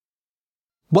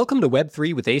Welcome to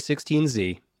Web3 with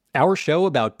A16Z, our show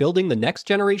about building the next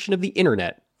generation of the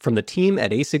internet from the team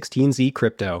at A16Z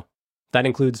Crypto. That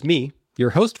includes me, your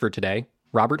host for today,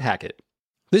 Robert Hackett.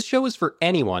 This show is for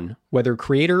anyone, whether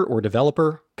creator or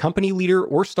developer, company leader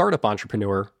or startup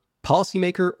entrepreneur,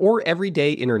 policymaker or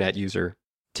everyday internet user.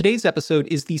 Today's episode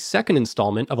is the second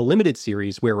installment of a limited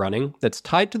series we're running that's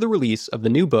tied to the release of the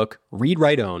new book, Read,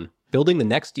 Write, Own, Building the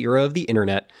Next Era of the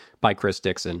Internet by Chris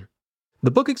Dixon. The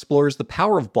book explores the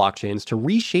power of blockchains to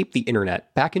reshape the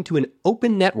internet back into an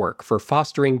open network for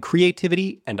fostering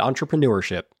creativity and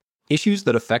entrepreneurship, issues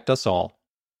that affect us all.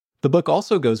 The book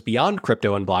also goes beyond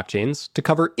crypto and blockchains to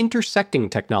cover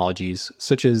intersecting technologies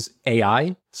such as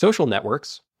AI, social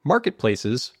networks,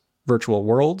 marketplaces, virtual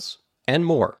worlds, and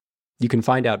more. You can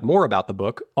find out more about the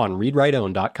book on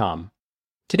readwriteown.com.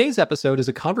 Today's episode is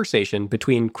a conversation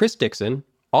between Chris Dixon,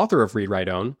 author of Read, Write,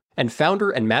 Own, and founder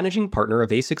and managing partner of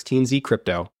A16Z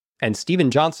Crypto, and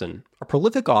Stephen Johnson, a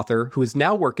prolific author who is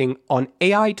now working on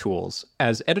AI tools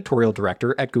as editorial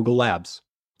director at Google Labs.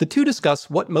 The two discuss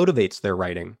what motivates their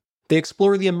writing. They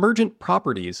explore the emergent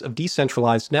properties of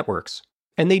decentralized networks,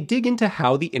 and they dig into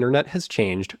how the internet has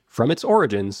changed from its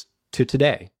origins to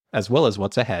today, as well as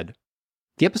what's ahead.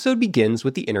 The episode begins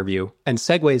with the interview and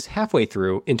segues halfway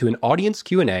through into an audience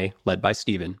Q&A led by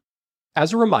Stephen.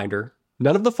 As a reminder,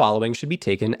 none of the following should be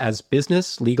taken as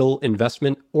business, legal,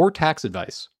 investment, or tax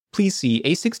advice. Please see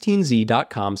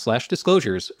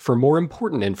a16z.com/disclosures for more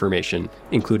important information,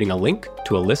 including a link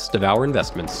to a list of our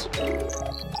investments.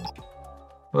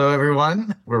 Hello,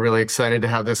 everyone. We're really excited to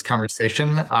have this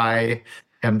conversation. I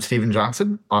am Stephen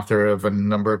Johnson, author of a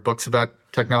number of books about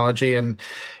technology and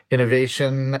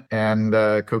innovation, and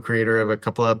co-creator of a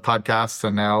couple of podcasts,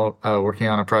 and now working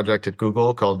on a project at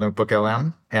Google called Notebook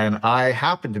LM. And I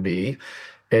happen to be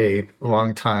a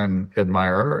longtime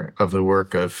admirer of the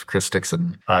work of Chris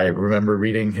Dixon. I remember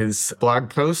reading his blog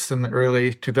posts in the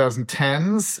early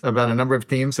 2010s about a number of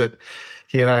themes that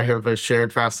he and I have a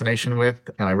shared fascination with.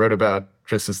 And I wrote about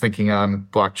Chris's thinking on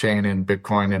blockchain and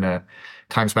Bitcoin in a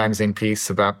Times Magazine piece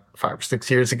about 5 or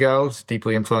 6 years ago. It's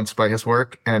deeply influenced by his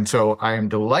work. And so I am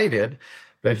delighted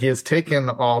that he has taken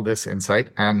all this insight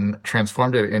and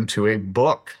transformed it into a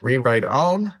book, Read, Write,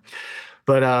 Own.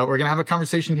 But we're going to have a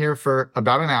conversation here for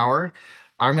about an hour.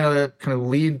 I'm going to kind of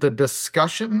lead the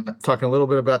discussion, talking a little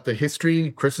bit about the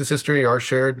history, Chris's history, our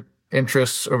shared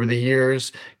interests over the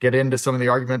years, get into some of the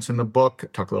arguments in the book,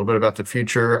 talk a little bit about the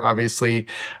future, obviously.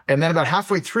 And then about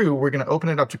halfway through, we're going to open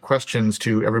it up to questions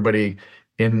to everybody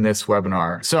in this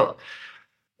webinar. So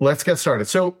let's get started.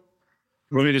 So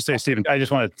let me just say, Stephen, I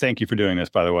just want to thank you for doing this,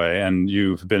 by the way. And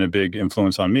you've been a big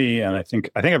influence on me. And I think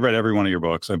I've read every one of your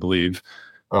books, I believe.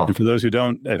 Oh. And for those who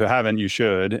don't, if you haven't, you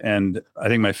should. And I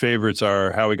think my favorites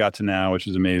are How We Got to Now, which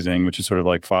is amazing, which is sort of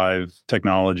like 5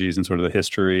 technologies and sort of the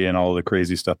history and all the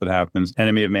crazy stuff that happens.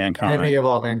 Enemy of Mankind. Enemy of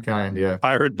All Mankind, yeah.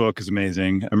 Pirate Book is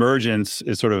amazing. Emergence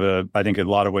is sort of I think in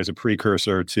a lot of ways, a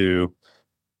precursor to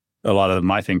a lot of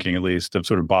my thinking, at least, of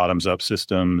sort of bottoms-up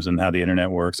systems and how the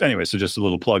internet works. Anyway, so just a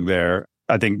little plug there.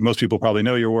 I think most people probably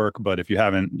know your work, but if you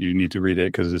haven't, you need to read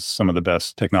it because it's some of the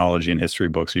best technology and history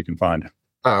books you can find.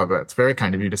 Oh, that's very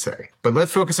kind of you to say. But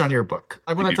let's focus on your book.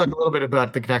 I want to talk a little bit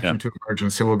about the connection to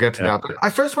emergence, so we'll get to that. But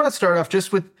I first want to start off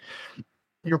just with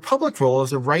your public role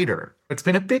as a writer. It's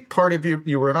been a big part of you.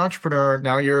 You were an entrepreneur.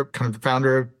 Now you're kind of the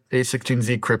founder of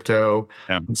A16Z Crypto.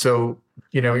 Yeah. So,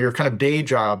 your kind of day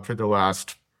job for the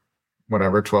last,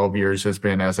 12 years has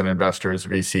been as an investor, as a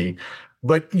VC.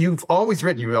 But you've always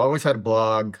written, you've always had a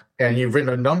blog, and you've written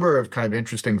a number of kind of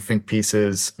interesting think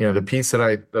pieces. The piece that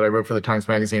I wrote for the Times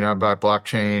Magazine about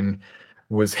blockchain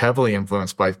was heavily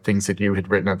influenced by things that you had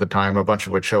written at the time, a bunch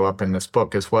of which show up in this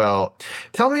book as well.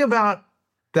 Tell me about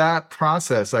that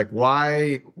process. Like,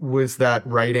 why was that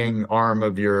writing arm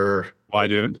of your... Why,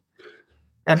 dude?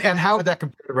 And how did that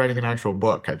compare to writing an actual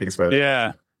book, I think is what...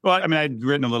 Yeah. Well, I mean, I'd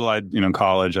written a little, in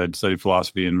college, I'd studied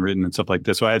philosophy and written and stuff like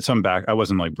this. So I had some I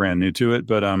wasn't like brand new to it,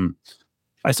 but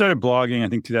I started blogging, I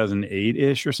think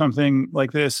 2008-ish or something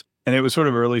like this. And it was sort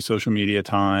of early social media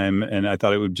time. And I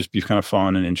thought it would just be kind of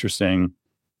fun and interesting.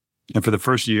 And for the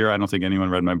first year, I don't think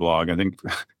anyone read my blog. I think,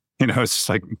 it's just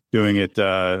like doing it.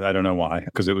 I don't know why,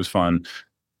 because it was fun.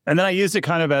 And then I used it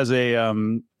kind of as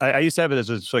I used to have it as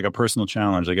just like a personal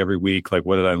challenge, like every week, like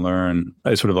what did I learn?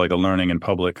 It's sort of like a learning in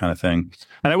public kind of thing.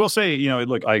 And I will say,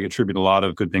 look, I attribute a lot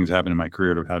of good things that happened in my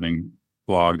career to having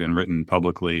blogged and written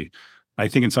publicly. I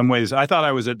think in some ways, I thought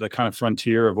I was at the kind of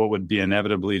frontier of what would be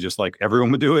inevitably just like everyone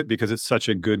would do it because it's such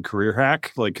a good career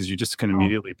hack, like because you just can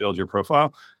immediately build your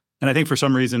profile. And I think for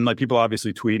some reason, like people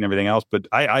obviously tweet and everything else, but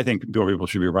I think more people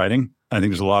should be writing. I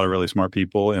think there's a lot of really smart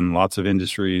people in lots of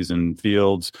industries and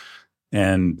fields.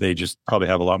 and they just probably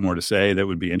have a lot more to say that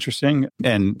would be interesting,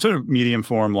 and sort of medium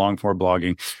form, long form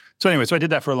blogging. So anyway, so I did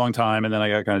that for a long time, and then I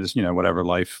got kind of just, whatever,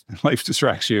 life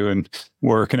distracts you and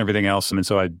work and everything else. And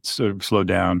so I sort of slowed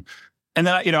down. And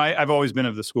then, I've always been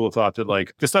of the school of thought that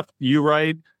like the stuff you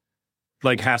write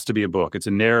like has to be a book. It's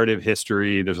a narrative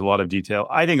history. There's a lot of detail.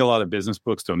 I think a lot of business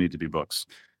books don't need to be books,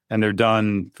 and they're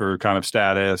done for kind of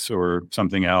status or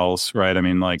something else, right? I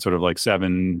mean, like sort of like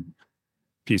 7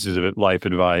 pieces of life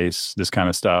advice, this kind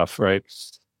of stuff, right?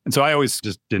 And so I always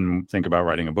just didn't think about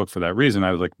writing a book for that reason.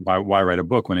 I was like, why write a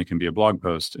book when it can be a blog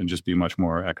post and just be much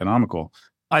more economical?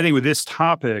 I think with this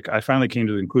topic, I finally came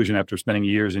to the conclusion after spending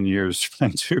years and years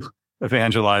trying to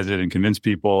evangelize it and convince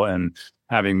people and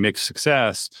having mixed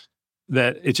success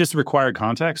that it just required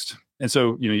context. And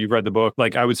so, you've read the book.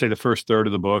 Like I would say the first third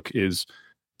of the book is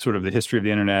sort of the history of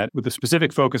the internet with a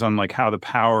specific focus on like how the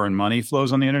power and money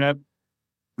flows on the internet.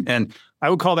 And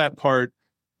I would call that part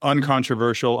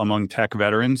uncontroversial among tech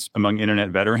veterans, among internet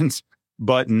veterans,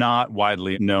 but not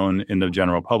widely known in the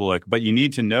general public. But you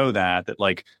need to know that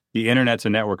like the internet's a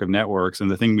network of networks. And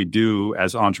the thing we do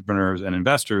as entrepreneurs and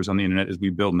investors on the internet is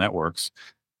we build networks.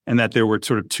 And that there were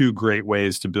sort of 2 great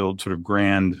ways to build sort of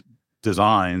grand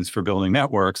designs for building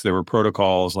networks. There were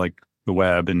protocols like the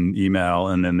web and email,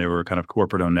 and then there were kind of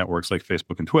corporate-owned networks like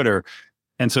Facebook and Twitter.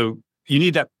 And so you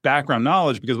need that background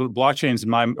knowledge, because what blockchains, in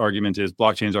my argument, is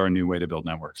blockchains are a new way to build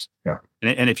networks. Yeah.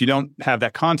 And if you don't have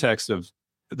that context of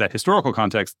that historical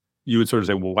context, you would sort of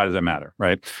say, well, why does that matter,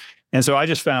 right? And so I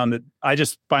just found that I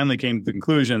just finally came to the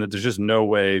conclusion that there's just no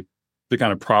way to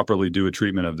kind of properly do a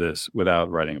treatment of this without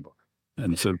writing a book.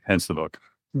 And so hence the book.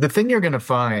 The thing you're going to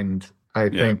find, I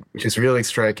think, which is really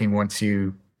striking once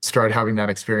you start having that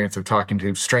experience of talking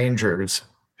to strangers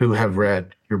who have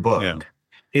read your book,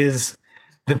 is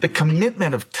that the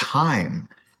commitment of time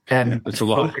and it's a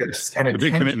lot. Focus and a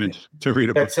big commitment to read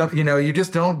a book. You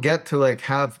just don't get to like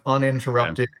have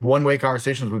uninterrupted one-way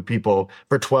conversations with people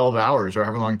for 12 hours or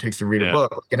however long it takes to read a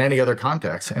book in any other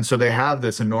context. And so they have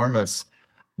this enormous,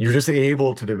 you're just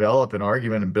able to develop an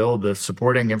argument and build the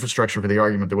supporting infrastructure for the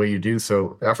argument the way you do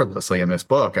so effortlessly in this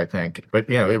book, I think. But,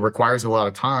 it requires a lot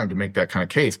of time to make that kind of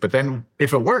case. But then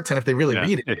if it works and if they really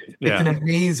read it, it's an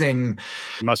amazing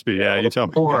It must be, You tell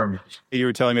me. form. You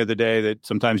were telling me the other day that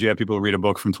sometimes you have people read a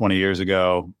book from 20 years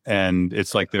ago, and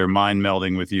it's like they're mind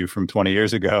melding with you from 20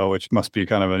 years ago, which must be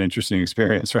kind of an interesting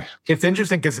experience, right? It's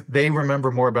interesting because they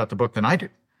remember more about the book than I do.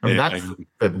 I mean, that's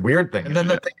the weird thing. And then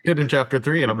that thing did in chapter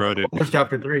 3, and I wrote it.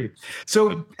 Chapter 3.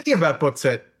 So thinking about books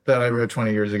that I wrote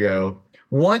 20 years ago,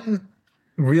 one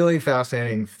really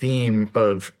fascinating theme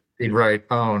of Read, Write,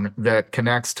 Own that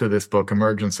connects to this book,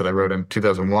 Emergence, that I wrote in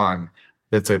 2001,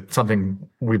 that's something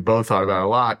we both thought about a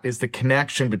lot, is the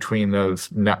connection between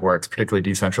those networks, particularly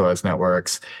decentralized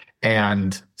networks,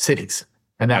 and cities.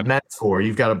 And that metaphor,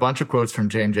 you've got a bunch of quotes from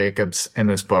Jane Jacobs in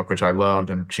this book, which I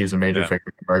loved, and she's a major figure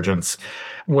in Emergence.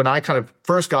 When I kind of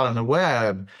first got on the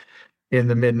web in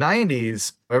the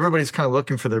mid-90s, everybody's kind of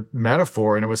looking for the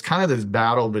metaphor, and it was kind of this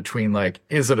battle between like,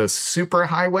 is it a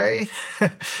superhighway?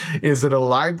 Is it a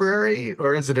library?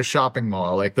 Or is it a shopping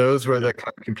mall? Like those were the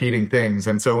kind of competing things.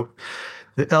 And so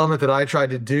the element that I tried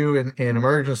to do in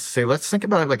Emergence is say, let's think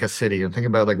about it like a city and think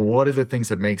about like, what are the things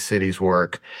that make cities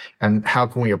work and how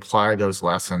can we apply those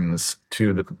lessons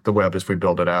to the web as we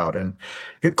build it out? And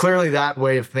clearly that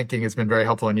way of thinking has been very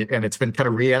helpful, and it's been kind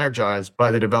of re-energized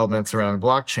by the developments around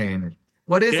blockchain.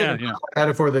 What is it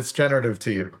metaphor that's generative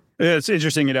to you? Yeah, it's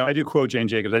interesting. I do quote Jane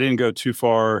Jacobs. I didn't go too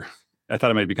far. I thought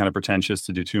it might be kind of pretentious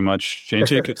to do too much Jane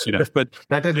Jacobs, but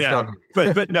that didn't stop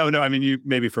me. but no. I mean,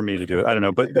 maybe for me to do it. I don't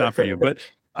know, but not for you. But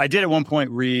I did at one point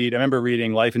I remember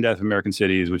reading Life and Death of American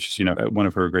Cities, which is, one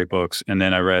of her great books. And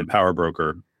then I read Power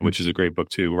Broker, which is a great book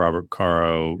too, Robert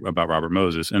Caro, about Robert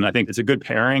Moses. And I think it's a good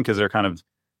pairing because they're kind of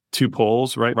 2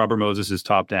 poles, right? Robert Moses is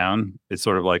top down. It's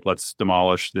sort of like, let's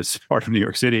demolish this part of New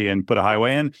York City and put a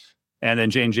highway in. And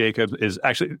then Jane Jacobs is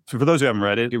actually, for those who haven't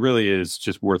read it, it really is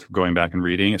just worth going back and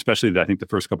reading, especially I think the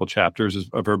first couple chapters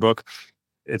of her book.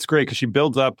 It's great because she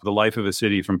builds up the life of a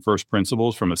city from first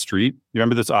principles from a street. You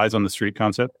remember this eyes on the street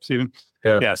concept, Stephen?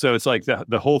 Yeah. So it's like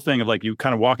the whole thing of like you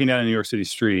kind of walking down a New York City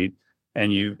street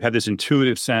and you have this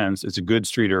intuitive sense it's a good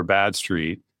street or a bad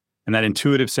street. And that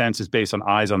intuitive sense is based on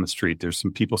eyes on the street. There's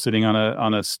some people sitting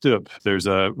on a stoop. There's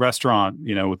a restaurant,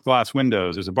 with glass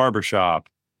windows. There's a barber shop.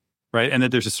 Right. And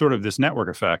that there's a sort of this network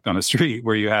effect on a street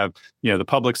where you have, the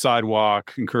public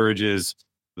sidewalk encourages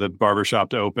the barbershop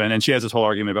to open. And she has this whole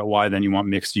argument about why then you want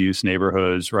mixed use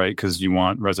neighborhoods, right? Because you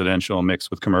want residential mixed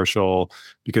with commercial,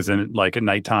 because then like at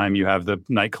nighttime, you have the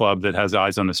nightclub that has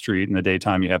eyes on the street. In the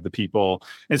daytime, you have the people.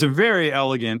 It's a very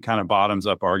elegant kind of bottoms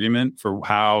up argument for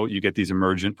how you get these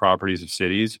emergent properties of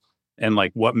cities and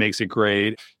like what makes it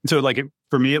great. And so like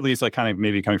for me, at least, like kind of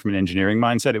maybe coming from an engineering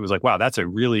mindset, it was like, wow, that's a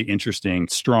really interesting,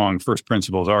 strong first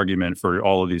principles argument for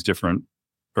all of these different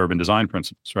urban design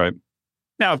principles, right?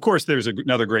 Now, of course, there's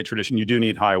another great tradition. You do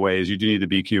need highways. You do need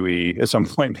the BQE at some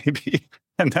point, maybe.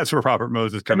 And that's where Robert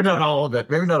Moses comes Maybe not all of it.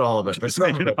 Maybe not all of it. But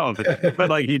maybe not all of it. But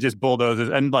like he just bulldozes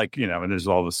and like, and there's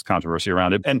all this controversy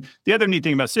around it. And the other neat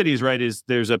thing about cities, right, is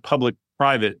there's a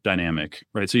public-private dynamic,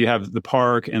 right? So you have the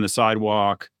park and the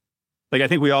sidewalk. Like I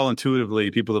think we all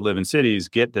intuitively, people that live in cities,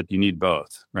 get that you need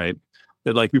both, right?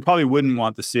 That like we probably wouldn't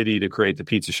want the city to create the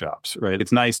pizza shops, right?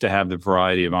 It's nice to have the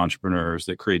variety of entrepreneurs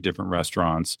that create different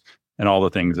restaurants and all the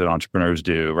things that entrepreneurs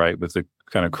do, right? With the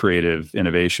kind of creative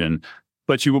innovation.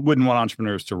 But you wouldn't want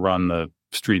entrepreneurs to run the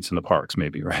streets and the parks,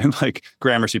 maybe, right? Like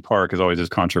Gramercy Park is always this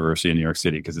controversy in New York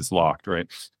City because it's locked, right?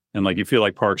 And like you feel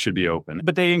like parks should be open.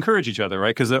 But they encourage each other,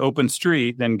 right? Because the open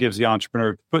street then gives the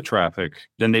entrepreneur foot traffic.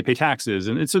 Then they pay taxes.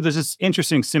 And so there's this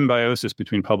interesting symbiosis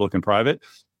between public and private.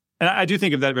 And I do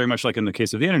think of that very much like in the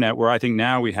case of the internet, where I think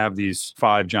now we have these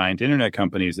 5 giant internet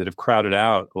companies that have crowded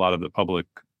out a lot of the public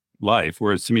life,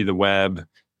 whereas to me, the web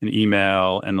and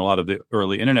email and a lot of the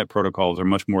early internet protocols are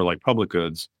much more like public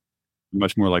goods,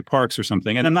 much more like parks or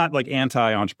something. And I'm not like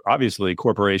obviously,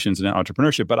 corporations and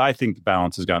entrepreneurship, but I think the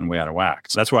balance has gotten way out of whack.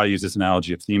 So that's why I use this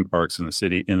analogy of theme parks in the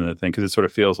city, in the thing, because it sort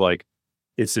of feels like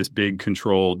it's this big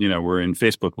controlled, we're in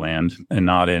Facebook land and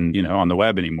not in, on the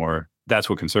web anymore. That's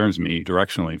what concerns me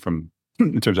directionally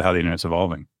in terms of how the internet's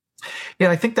evolving.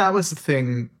 Yeah, I think that was the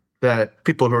thing that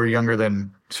people who are younger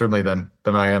than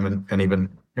I am and even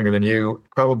younger than you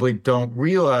probably don't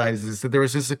realize is that there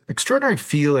was this extraordinary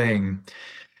feeling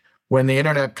when the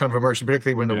internet kind of emerged,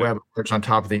 particularly when the web emerged on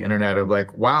top of the internet, of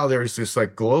like, wow, there's this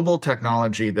like global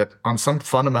technology that on some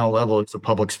fundamental level, it's a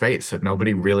public space that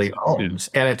nobody really owns.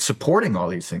 And it's supporting all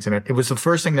these things. And it was the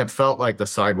first thing that felt like the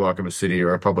sidewalk of a city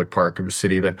or a public park of a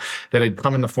city that had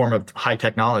come in the form of high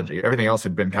technology. Everything else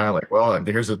had been kind of like, well,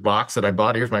 here's this box that I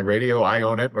bought. Here's my radio. I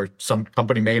own it, or some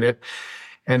company made it.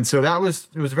 And so it was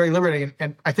very liberating.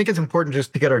 And I think it's important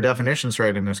just to get our definitions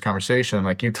right in this conversation.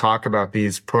 Like you talk about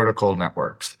these protocol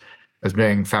networks as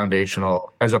being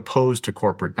foundational as opposed to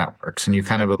corporate networks. And you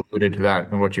kind of alluded to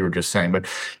that in what you were just saying. But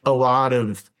a lot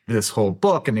of this whole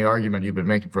book and the argument you've been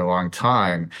making for a long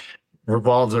time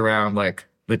revolves around like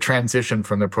the transition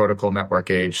from the protocol network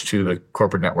age to the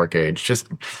corporate network age. Just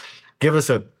give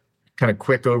us a kind of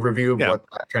quick overview of what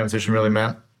that transition really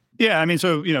meant. Yeah, I mean,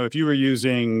 so, if you were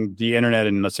using the internet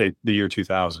in, let's say, the year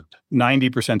 2000,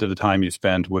 90% of the time you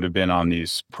spent would have been on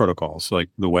these protocols like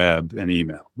the web and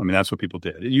email. I mean, that's what people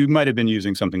did. You might have been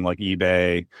using something like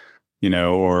eBay,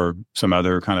 or some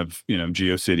other kind of,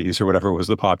 GeoCities or whatever was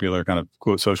the popular kind of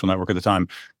quote social network at the time.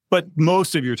 But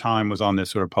most of your time was on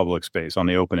this sort of public space, on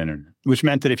the open internet, which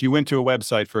meant that if you went to a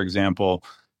website, for example,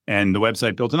 and the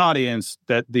website built an audience,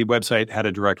 that the website had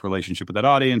a direct relationship with that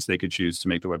audience. They could choose to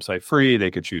make the website free. They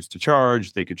could choose to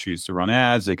charge. They could choose to run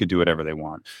ads. They could do whatever they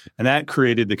want. And that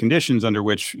created the conditions under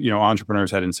which, entrepreneurs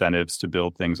had incentives to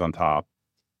build things on top,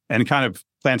 and kind of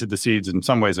planted the seeds in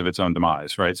some ways of its own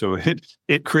demise, right? So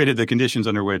it created the conditions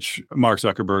under which Mark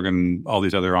Zuckerberg and all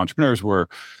these other entrepreneurs were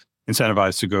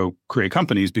incentivized to go create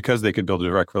companies because they could build a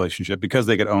direct relationship, because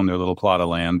they could own their little plot of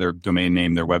land, their domain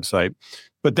name, their website.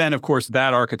 But then, of course,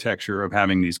 that architecture of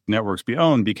having these networks be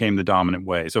owned became the dominant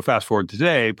way. So fast forward to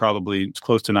today, probably it's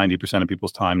close to 90% of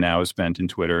people's time now is spent in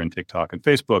Twitter and TikTok and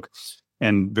Facebook.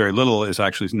 And very little is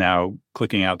actually now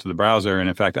clicking out to the browser. And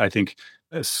in fact, I think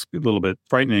it's a little bit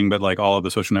frightening, but like all of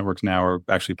the social networks now are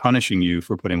actually punishing you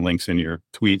for putting links in your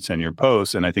tweets and your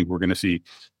posts. And I think we're going to see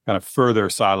kind of further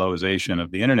siloization of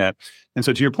the internet. And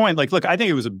so to your point, like, look, I think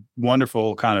it was a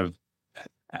wonderful kind of,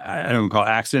 I don't call it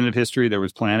accident of history. There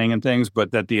was planning and things,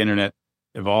 but that the internet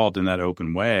evolved in that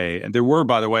open way. And there were,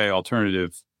 by the way,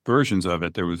 alternative versions of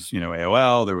it. There was,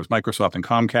 AOL, there was Microsoft and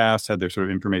Comcast had their sort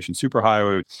of information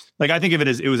superhighway. Like, I think of it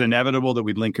as it was inevitable that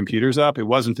we'd link computers up. It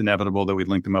wasn't inevitable that we'd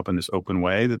link them up in this open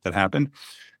way that happened.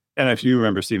 And if you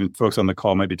remember, Stephen, folks on the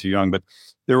call might be too young, but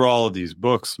there were all of these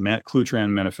books, Clutran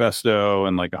Manifesto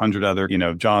and like 100 other,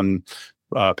 John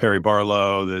Perry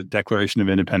Barlow, the Declaration of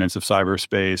Independence of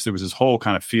Cyberspace. There was this whole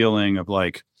kind of feeling of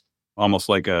like, almost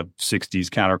like a 60s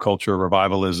counterculture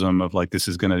revivalism of like, this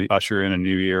is going to usher in a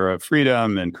new era of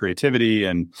freedom and creativity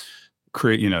and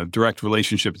create, direct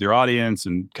relationship with your audience,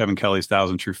 and Kevin Kelly's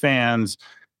 1,000 True Fans.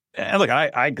 And look,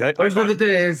 Those were the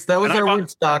days. That was our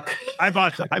Woodstock. I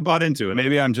bought into it.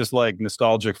 Maybe I'm just like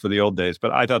nostalgic for the old days,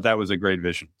 but I thought that was a great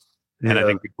vision. And I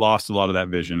think we've lost a lot of that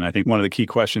vision. I think one of the key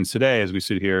questions today as we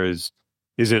sit here is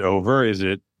it over? Is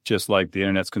it just like the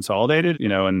internet's consolidated,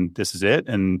 and this is it?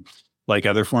 And like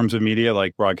other forms of media,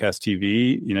 like broadcast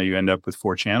TV, you end up with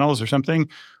 4 channels or something.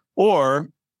 Or,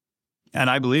 and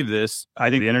I believe this, I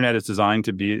think the internet is designed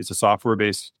to be, it's a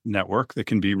software-based network that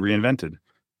can be reinvented.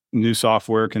 New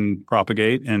software can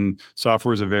propagate, and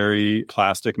software is a very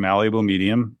plastic, malleable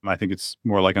medium. I think it's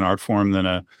more like an art form than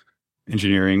a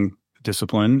engineering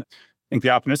discipline. I think the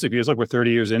optimistic view is, look, we're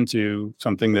 30 years into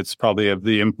something that's probably of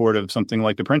the import of something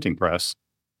like the printing press.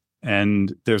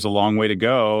 And there's a long way to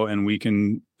go, and we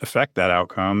can affect that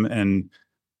outcome. And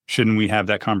shouldn't we have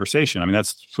that conversation? I mean,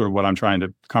 that's sort of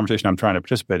conversation I'm trying to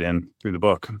participate in through the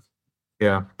book.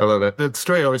 Yeah, I love it. The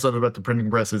story I always love about the printing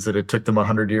press is that it took them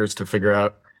 100 years to figure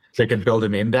out they could build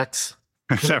an index.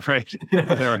 Is that right?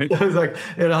 Yeah. Is that right? It was like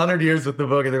in 100 years with the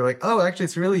book, and they're like, oh, actually,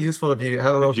 it's really useful if you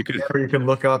have a little where you can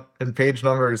look up and page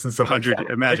numbers and stuff.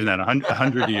 Imagine that,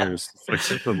 100 years.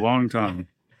 It's a long time.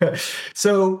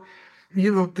 So,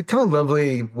 the kind of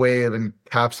lovely way of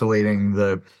encapsulating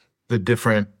the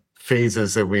different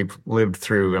phases that we've lived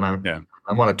through, and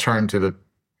I want to turn to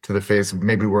the phase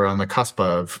maybe we're on the cusp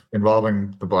of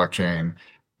involving the blockchain.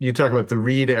 You talk about the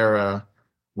read era,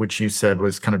 which you said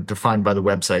was kind of defined by the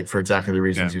website for exactly the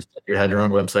reasons you said. You had your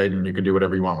own website and you could do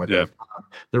whatever you want with it.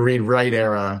 The read-write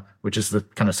era, which is the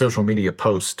kind of social media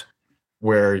post,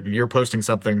 where you're posting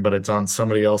something, but it's on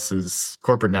somebody else's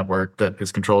corporate network that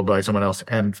is controlled by someone else.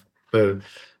 And the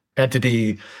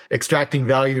entity extracting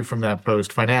value from that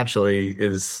post financially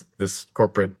is this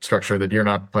corporate structure that you're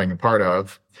not playing a part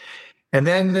of. And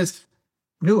then this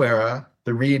new era,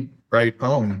 the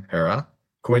read-write-own era,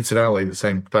 coincidentally the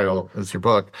same title as your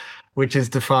book, which is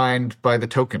defined by the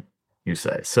token, you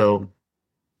say. So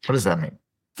what does that mean?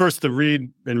 First, the read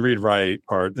and read-write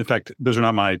part. In fact, those are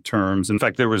not my terms. In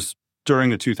fact, there was,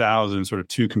 during the 2000s, sort of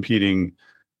 2 competing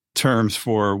terms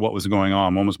for what was going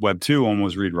on. One was Web 2, one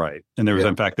was read-write. And there was,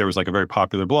 in fact, there was like a very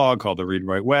popular blog called the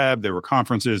Read-Write Web. There were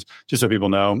conferences, just so people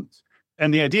know.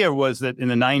 And the idea was that in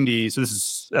the 90s, so this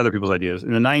is other people's ideas,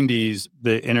 in the 90s,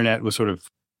 the internet was sort of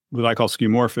what I call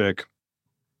skeuomorphic,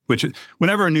 which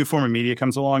whenever a new form of media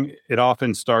comes along, it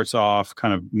often starts off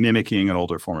kind of mimicking an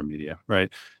older form of media, right?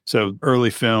 So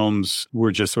early films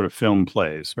were just sort of film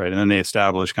plays, right? And then they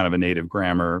established kind of a native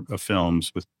grammar of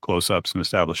films with close-ups and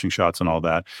establishing shots and all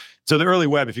that. So the early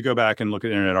web, if you go back and look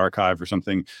at Internet Archive or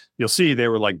something, you'll see they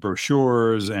were like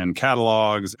brochures and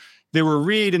catalogs. They were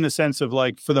read in the sense of,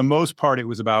 like, for the most part, it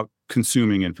was about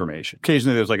consuming information.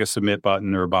 Occasionally there was like a submit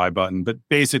button or a buy button, but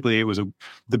basically it was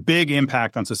the big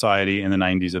impact on society in the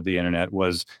 90s of the internet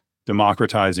was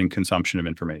democratizing consumption of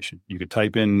information. You could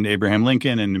type in Abraham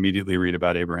Lincoln and immediately read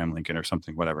about Abraham Lincoln or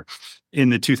something, whatever. In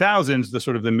the 2000s,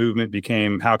 the movement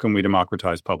became, how can we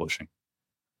democratize publishing?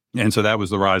 And so that was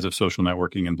the rise of social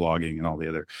networking and blogging and all the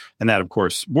other. And that, of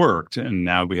course, worked. And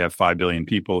now we have 5 billion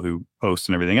people who post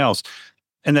and everything else.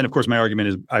 And then, of course, my argument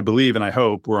is I believe and I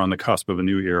hope we're on the cusp of a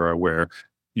new era where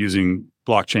using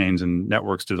blockchains and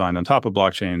networks designed on top of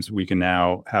blockchains, we can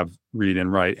now have read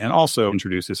and write and also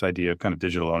introduce this idea of kind of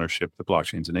digital ownership that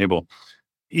blockchains enable.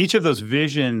 Each of those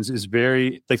visions is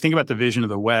very, like, think about the vision of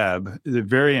the web, they're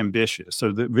very ambitious.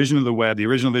 So the vision of the web, the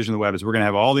original vision of the web is we're going to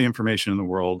have all the information in the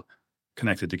world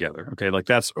connected together. Okay, like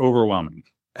that's overwhelming.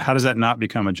 How does that not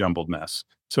become a jumbled mess?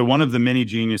 So one of the many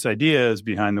genius ideas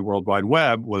behind the World Wide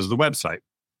Web was the website.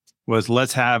 Was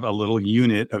let's have a little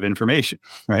unit of information,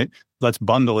 right? Let's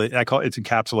bundle it. I call it's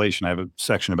encapsulation. I have a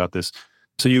section about this.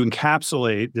 So you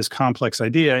encapsulate this complex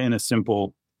idea in a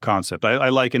simple concept. I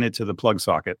liken it to the plug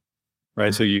socket,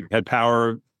 right? So you had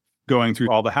power going through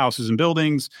all the houses and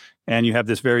buildings, and you have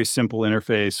this very simple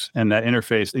interface. And that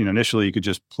interface, initially you could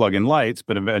just plug in lights,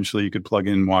 but eventually you could plug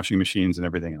in washing machines and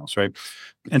everything else, right?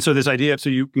 And so this idea, so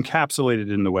you encapsulate it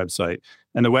in the website.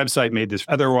 And the website made this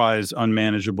otherwise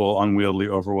unmanageable, unwieldy,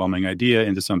 overwhelming idea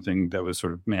into something that was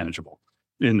sort of manageable.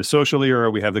 In the social era,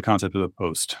 we have the concept of the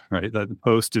post, right? That the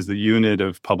post is the unit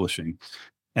of publishing.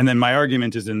 And then my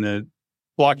argument is in the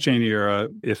blockchain era,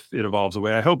 if it evolves the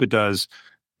way I hope it does,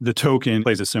 the token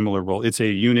plays a similar role. It's a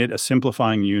unit, a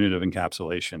simplifying unit of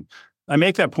encapsulation. I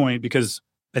make that point because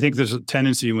I think there's a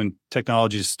tendency when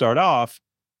technologies start off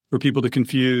for people to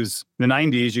confuse the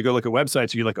 90s. You go look at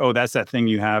websites, you're like, oh, that's that thing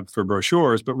you have for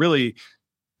brochures. But really,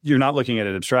 you're not looking at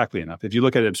it abstractly enough. If you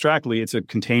look at it abstractly, it's a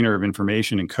container of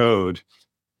information and code.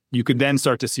 You could then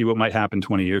start to see what might happen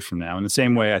 20 years from now. In the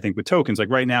same way, I think with tokens, like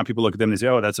right now, people look at them and they say,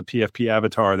 oh, that's a PFP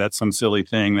avatar. That's some silly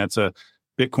thing. That's a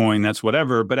Bitcoin, that's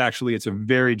whatever, but actually it's a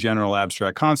very general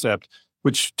abstract concept,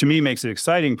 which to me makes it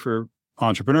exciting for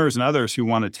entrepreneurs and others who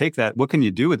want to take that. What can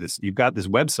you do with this? You've got this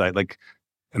website, like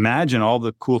imagine all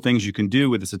the cool things you can do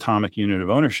with this atomic unit of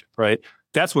ownership, right?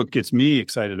 That's what gets me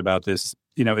excited about this,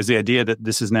 is the idea that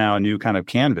this is now a new kind of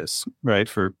canvas, right,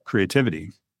 for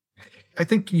creativity. I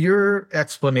think your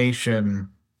explanation,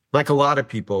 like a lot of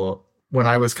people, when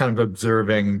I was kind of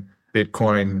observing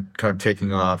Bitcoin kind of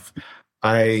taking off,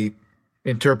 I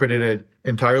interpreted it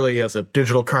entirely as a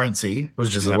digital currency. It was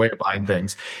just a way of buying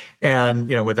things, and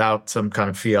without some kind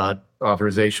of fiat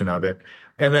authorization of it.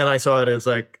 And then I saw it as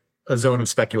like a zone of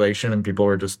speculation, and people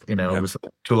were just it was a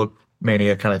tulip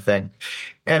mania kind of thing.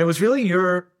 And it was really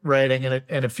your writing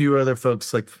and a few other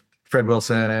folks like Fred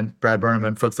Wilson and Brad Burnham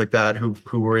and folks like that who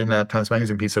were in that Times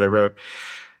Magazine piece that I wrote.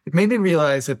 It made me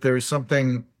realize that there's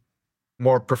something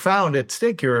more profound at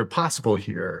stake here, or possible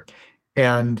here.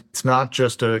 And it's not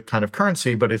just a kind of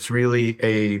currency, but it's really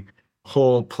a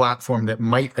whole platform that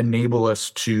might enable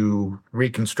us to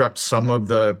reconstruct some of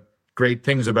the great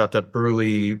things about that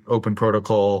early open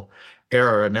protocol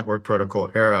era, network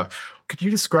protocol era. Could you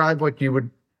describe what you would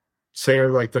say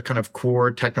are like the kind of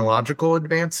core technological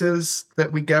advances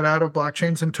that we get out of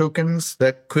blockchains and tokens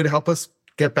that could help us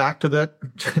get back to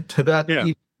that?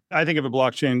 Yeah. I think of a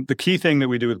blockchain, the key thing that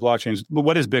we do with blockchains, but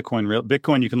what is Bitcoin?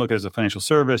 Bitcoin, you can look at it as a financial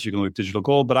service, you can look at digital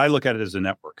gold, but I look at it as a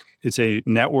network. It's a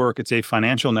network, it's a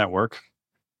financial network,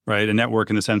 right? A network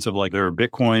in the sense of like there are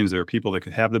Bitcoins, there are people that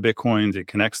could have the Bitcoins, it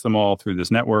connects them all through this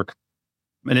network.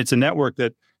 And it's a network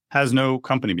that has no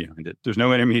company behind it. There's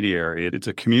no intermediary. It's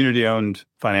a community-owned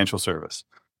financial service,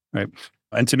 right?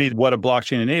 And to me, what a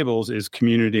blockchain enables is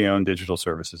community-owned digital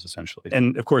services, essentially.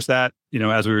 And of course, that,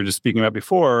 as we were just speaking about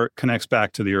before, connects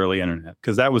back to the early internet,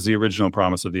 because that was the original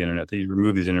promise of the internet, that you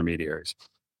remove these intermediaries.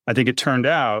 I think it turned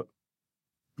out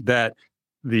that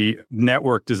the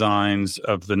network designs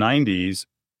of the 90s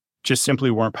just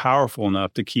simply weren't powerful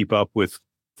enough to keep up with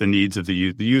the needs of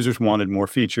the users wanted more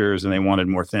features and they wanted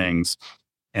more things.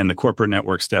 And the corporate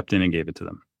network stepped in and gave it to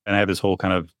them. And I have this whole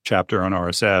kind of chapter on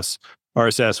RSS.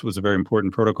 RSS was a very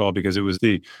important protocol because it was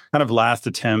the kind of last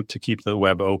attempt to keep the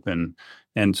web open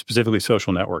and specifically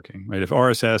social networking, right? If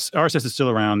RSS is still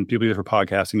around, people use it for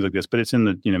podcasting, things like this, but it's in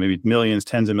the, maybe millions,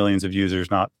 tens of millions of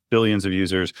users, not billions of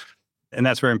users. And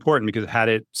that's very important because had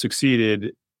it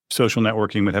succeeded, social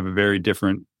networking would have a very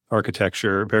different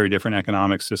architecture, very different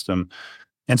economic system.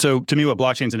 And so to me, what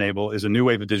blockchains enable is a new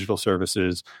wave of digital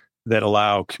services that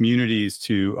allow communities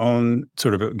to own,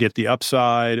 sort of get the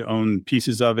upside, own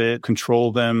pieces of it,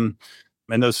 control them.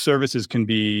 And those services can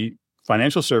be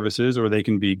financial services, or they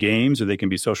can be games, or they can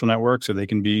be social networks, or they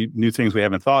can be new things we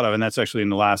haven't thought of. And that's actually in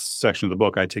the last section of the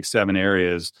book. I take 7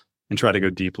 areas and try to go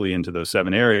deeply into those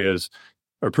 7 areas,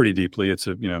 or pretty deeply. It's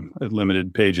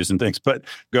limited pages and things, but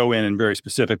go in and very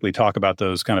specifically talk about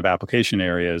those kind of application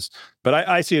areas. But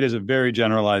I see it as a very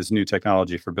generalized new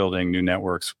technology for building new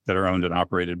networks that are owned and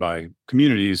operated by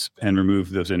communities and remove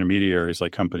those intermediaries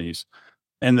like companies.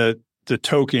 And the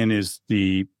token is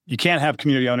you can't have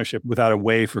community ownership without a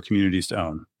way for communities to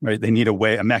own, right? They need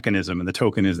a mechanism, and the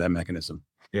token is that mechanism.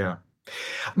 Yeah.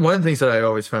 One of the things that I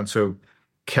always found so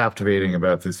captivating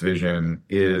about this vision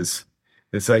is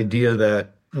this idea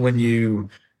that when you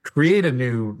create a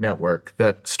new network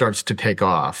that starts to take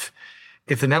off,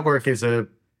 if the network is a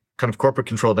kind of corporate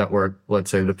controlled network, let's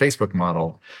say the Facebook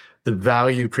model, the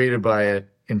value created by it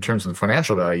in terms of the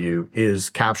financial value is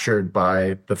captured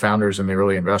by the founders and the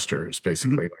early investors,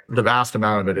 basically. Mm-hmm. The vast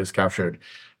amount of it is captured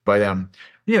by them.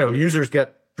 Users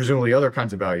get presumably other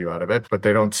kinds of value out of it, but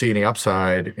they don't see any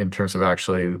upside in terms of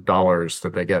actually dollars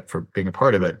that they get for being a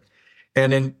part of it.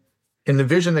 And in the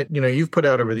vision that you've put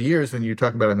out over the years and you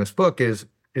talk about in this book is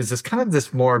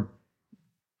this more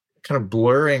kind of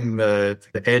blurring the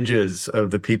edges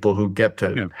of the people who get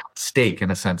to stake,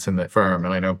 in a sense, in the firm.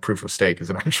 And I know proof of stake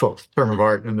is an actual term of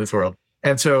art in this world.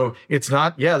 And so it's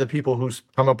not the people who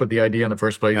come up with the idea in the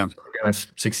first place are going to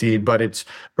succeed, but it's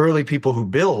early people who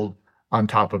build on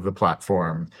top of the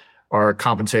platform are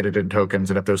compensated in tokens,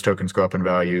 and if those tokens go up in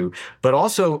value, but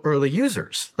also early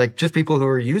users, like just people who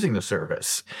are using the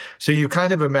service. So you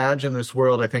kind of imagine this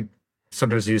world, I think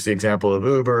sometimes use the example of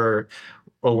Uber,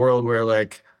 a world where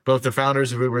like both the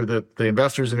founders of Uber, the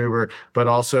investors in Uber, but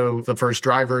also the first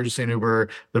drivers in Uber,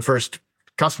 the first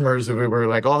customers of Uber,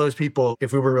 like all those people,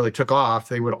 if Uber really took off,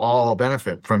 they would all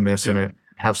benefit from this and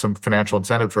have some financial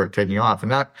incentive for it taking off.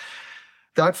 And that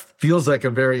feels like a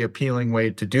very appealing way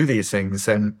to do these things.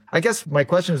 And I guess my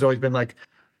question has always been like,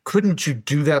 couldn't you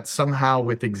do that somehow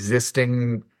with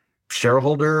existing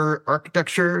shareholder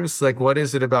architectures? Like, what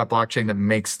is it about blockchain that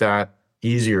makes that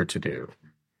easier to do?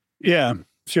 Yeah.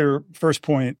 To your first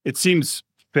point, it seems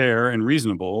fair and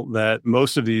reasonable that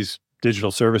most of these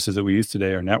digital services that we use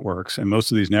today are networks, and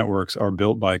most of these networks are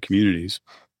built by communities.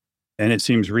 And it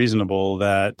seems reasonable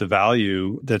that the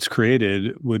value that's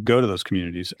created would go to those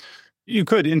communities. You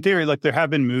could, in theory, like there have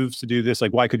been moves to do this.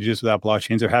 Like, why could you do this without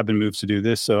blockchains? There have been moves to do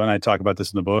this. So, and I talk about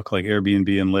this in the book, like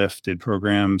Airbnb and Lyft did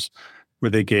programs where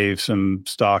they gave some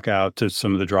stock out to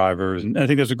some of the drivers. And I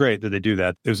think those are great that they do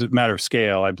that. It was a matter of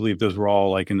scale. I believe those were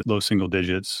all like in the low single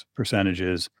digits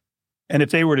percentages. And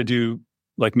if they were to do,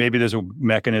 like maybe there's a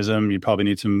mechanism, you probably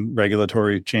need some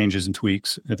regulatory changes and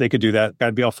tweaks. If they could do that,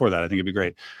 I'd be all for that. I think it'd be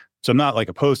great. So I'm not like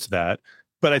opposed to that.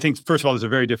 But I think, first of all, there's a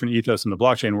very different ethos in the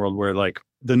blockchain world where like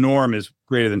the norm is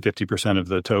greater than 50% of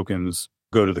the tokens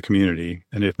go to the community,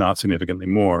 and if not significantly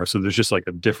more. So there's just like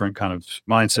a different kind of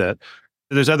mindset.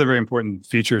 There's other very important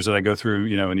features that I go through,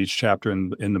 in each chapter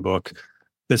in the book.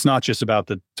 That's not just about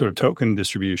the sort of token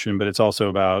distribution, but it's also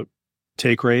about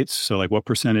take rates. So like what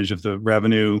percentage of the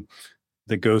revenue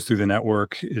that goes through the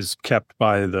network is kept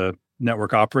by the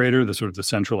network operator, the sort of the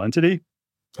central entity,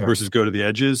 versus go to the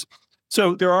edges.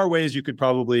 So there are ways you could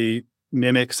probably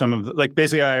mimic some of the, like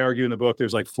basically I argue in the book,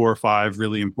 there's like 4 or 5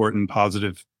 really important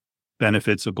positive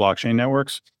benefits of blockchain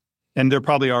networks. And there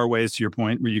probably are ways, to your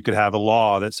point, where you could have a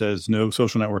law that says no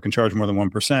social network can charge more than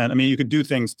 1%. I mean, you could do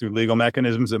things through legal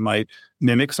mechanisms that might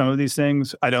mimic some of these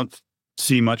things. I don't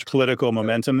see much political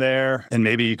momentum there. And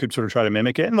maybe you could sort of try to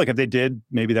mimic it. And like if they did,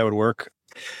 maybe that would work.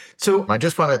 So I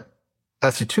just want to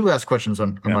ask you 2 last questions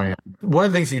on my end. One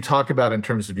of the things you talk about in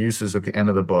terms of uses at the end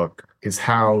of the book is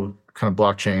how kind of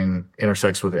blockchain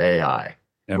intersects with AI,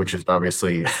 which is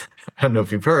obviously, I don't know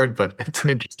if you've heard, but it's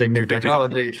an interesting new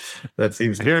technology that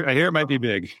seems I hear it might be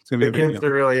big. It's going to be big.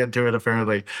 They're really into it,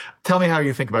 apparently. Tell me how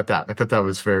you think about that. I thought that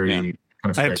was very kind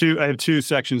of I have two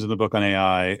sections of the book on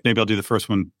AI. Maybe I'll do the first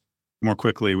one more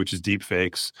quickly, which is deep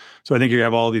fakes. So I think you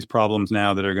have all these problems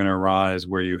now that are going to arise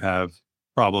where you have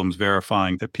problems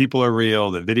verifying that people are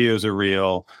real, that videos are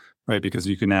real, right? Because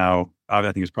you can now, I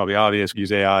think it's probably obvious,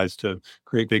 use AIs to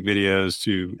create big videos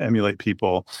to emulate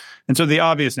people. And so the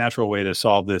obvious natural way to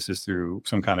solve this is through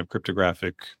some kind of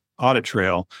cryptographic audit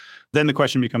trail. Then the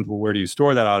question becomes, well, where do you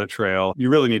store that audit trail? You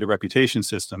really need a reputation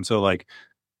system. So like,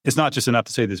 it's not just enough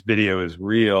to say this video is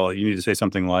real. You need to say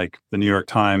something like the New York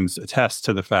Times attests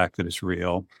to the fact that it's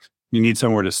real. You need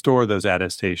somewhere to store those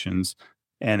attestations.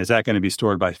 And is that going to be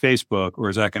stored by Facebook, or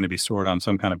is that going to be stored on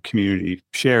some kind of community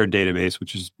shared database,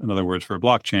 which is another word for a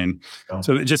blockchain? Oh.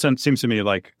 So it just seems to me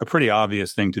like a pretty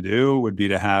obvious thing to do would be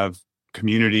to have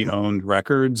community-owned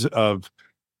records of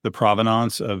the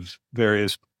provenance of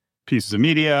various pieces of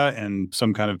media and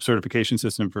some kind of certification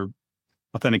system for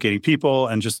authenticating people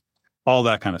and just all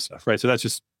that kind of stuff, right? So that's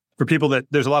just for people that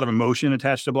there's a lot of emotion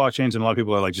attached to blockchains, and a lot of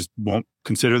people are like just won't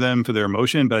consider them for their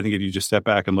emotion. But I think if you just step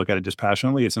back and look at it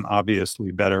dispassionately, it's an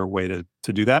obviously better way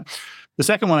to do that. The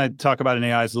second one I talk about in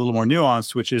AI is a little more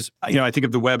nuanced, which is, I think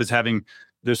of the web as having,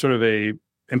 there's sort of a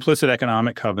implicit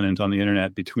economic covenant on the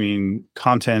internet between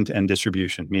content and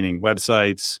distribution, meaning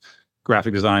websites,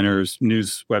 graphic designers,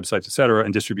 news websites, et cetera,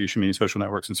 and distribution, meaning social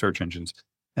networks and search engines.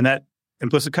 And that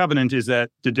implicit covenant is that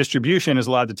the distribution is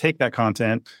allowed to take that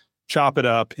content, chop it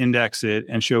up, index it,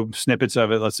 and show snippets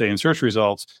of it, let's say in search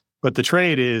results. But the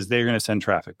trade is they're going to send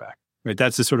traffic back, right?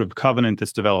 That's the sort of covenant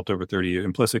that's developed over 30 years,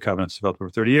 implicit covenants developed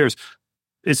over 30 years.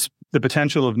 It's the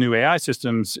potential of new AI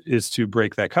systems is to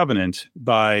break that covenant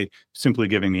by simply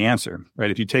giving the answer,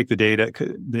 right? If you take the data,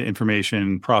 the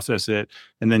information, process it,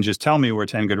 and then just tell me where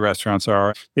 10 good restaurants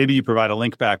are, maybe you provide a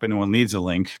link back, but no one needs a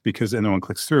link because no one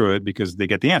clicks through it because they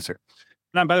get the answer.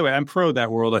 And by the way, I'm pro that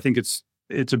world. I think it's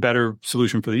a better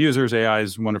solution for the users. AI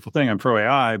is a wonderful thing. I'm pro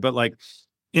AI, but like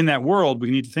in that world, we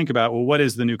need to think about, well, what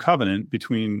is the new covenant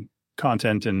between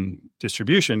content and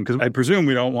distribution? Because I presume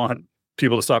we don't want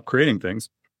people to stop creating things,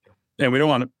 and we don't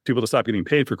want people to stop getting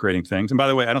paid for creating things. And by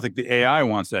the way, I don't think the AI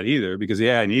wants that either, because the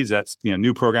AI needs that,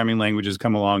 new programming languages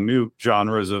come along, new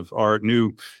genres of art,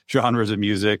 new genres of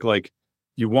music. Like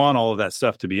you want all of that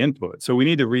stuff to be input. So we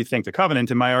need to rethink the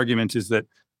covenant. And my argument is that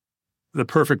the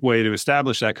perfect way to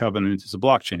establish that covenant is a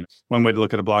blockchain. One way to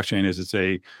look at a blockchain is it's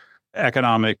a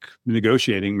economic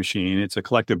negotiating machine. It's a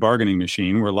collective bargaining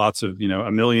machine where lots of,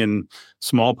 a million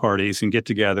small parties can get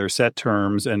together, set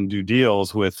terms, and do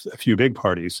deals with a few big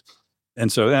parties.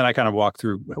 And so then I kind of walk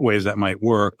through ways that might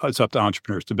work. It's up to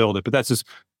entrepreneurs to build it. But that's just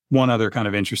one other kind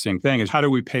of interesting thing is how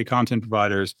do we pay content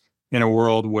providers in a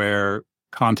world where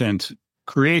content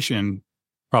creation,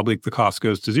 probably the cost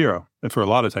goes to zero for a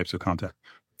lot of types of content.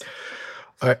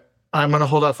 I'm going to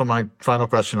hold off on my final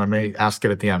question. I may ask it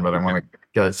at the end, but I want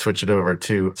to switch it over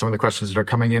to some of the questions that are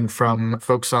coming in from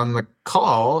folks on the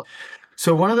call.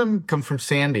 So one of them come from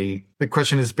Sandy. The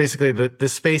question is basically the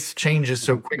space changes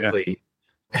so quickly.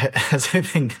 Has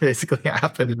anything basically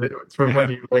happened from when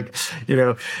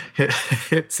you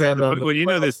hit send on? Well, you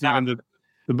know this, Stephen.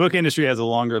 The book industry has a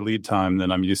longer lead time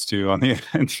than I'm used to on the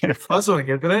It's puzzling,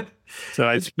 isn't it? So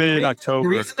it's been in October.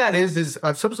 The reason that is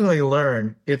I've subsequently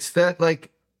learned it's that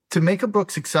to make a book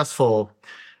successful,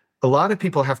 a lot of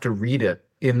people have to read it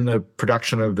in the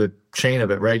production of the chain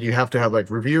of it, right? You have to have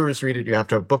reviewers read it, you have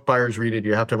to have book buyers read it,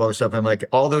 you have to have other stuff, and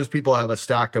all those people have a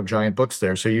stack of giant books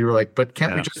there. So you were like, but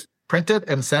can't we just print it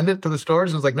and send it to the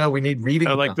stores? It's like, no, we need reading.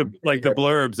 Like the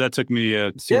blurbs, that took me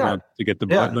 2 months to get the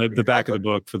back of the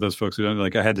book for those folks who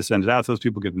don't I had to send it out so those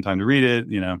people give them time to read it,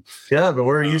 Yeah, but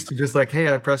we're used to just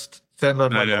hey, I pressed send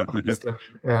on my book.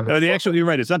 You're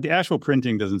right. It's not the actual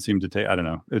printing doesn't seem to take, I don't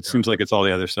know. It seems like it's all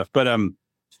the other stuff. But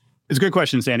it's a good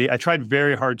question, Sandy. I tried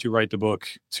very hard to write the book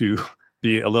to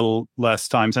be a little less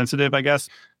time sensitive, I guess.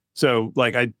 So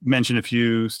I mentioned a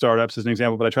few startups as an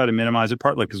example, but I try to minimize it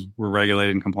partly because we're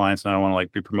regulated in compliance and I don't want to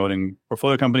be promoting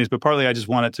portfolio companies, but partly I just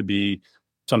want it to be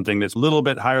something that's a little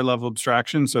bit higher level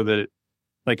abstraction so that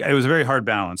it was a very hard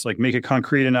balance, make it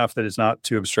concrete enough that it's not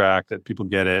too abstract, that people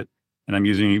get it. And I'm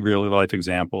using real life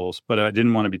examples, but I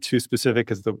didn't want to be too specific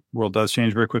because the world does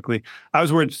change very quickly. I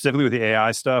was worried specifically with the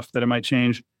AI stuff that it might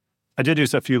change. I did do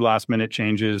a few last minute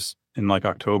changes in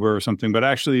October or something, but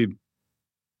actually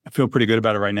I feel pretty good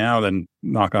about it right now. Then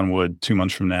knock on wood, 2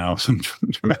 months from now, some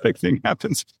dramatic thing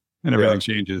happens and everything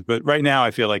changes. But right now I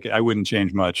feel like I wouldn't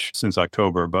change much since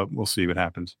October, but we'll see what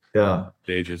happens. Yeah.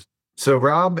 Stages. So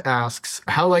Rob asks,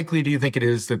 how likely do you think it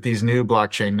is that these new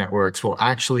blockchain networks will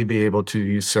actually be able to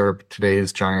usurp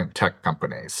today's giant tech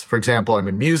companies? For example,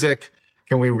 in music,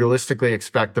 can we realistically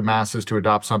expect the masses to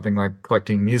adopt something like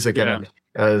collecting music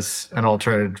as an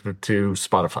alternative to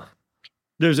Spotify?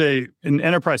 There's in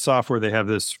enterprise software, they have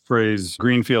this phrase,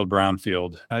 greenfield,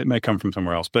 brownfield. It might come from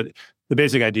somewhere else, but the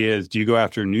basic idea is, do you go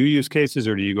after new use cases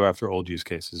or do you go after old use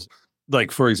cases?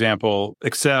 For example,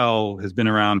 Excel has been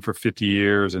around for 50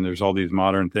 years and there's all these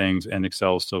modern things and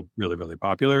Excel is still really, really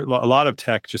popular. A lot of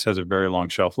tech just has a very long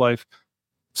shelf life.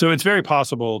 So it's very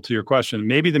possible, to your question,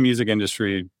 maybe the music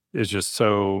industry is just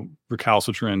so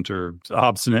recalcitrant or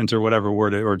obstinate or whatever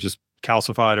word, or just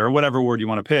calcified or whatever word you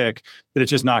want to pick, that it's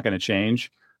just not going to change.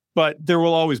 But there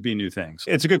will always be new things.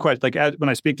 It's a good question. When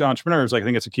I speak to entrepreneurs, I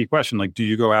think it's a key question. Do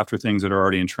you go after things that are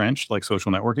already entrenched, like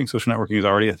social networking? Social networking is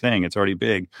already a thing. It's already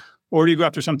big. Or do you go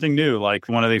after something new?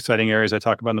 One of the exciting areas I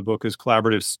talk about in the book is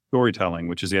collaborative storytelling,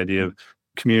 which is the idea of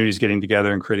communities getting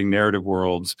together and creating narrative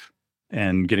worlds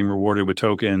and getting rewarded with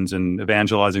tokens and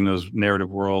evangelizing those narrative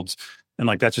worlds. And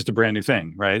that's just a brand new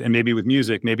thing, right? And maybe with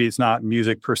music, maybe it's not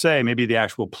music per se. Maybe the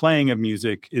actual playing of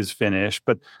music is finished.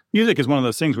 But music is one of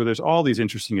those things where there's all these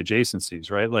interesting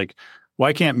adjacencies, right?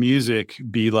 Why can't music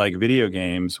be like video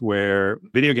games, where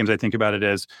video games, I think about it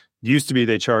as, used to be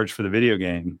they charge for the video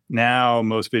game. Now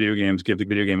most video games give the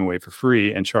video game away for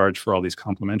free and charge for all these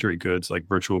complementary goods like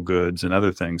virtual goods and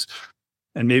other things.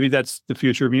 And maybe that's the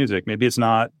future of music. Maybe it's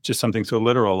not just something so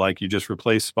literal, like you just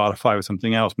replace Spotify with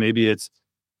something else. Maybe it's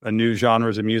a new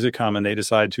genres of music come and they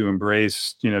decide to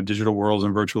embrace, digital worlds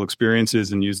and virtual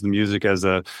experiences and use the music as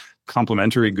a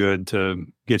complementary good to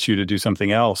get you to do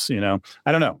something else.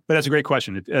 I don't know, but that's a great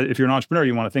question. If you're an entrepreneur,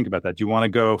 you want to think about that. Do you want to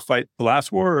go fight the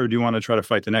last war or do you want to try to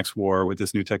fight the next war with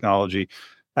this new technology?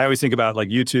 I always think about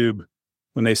YouTube.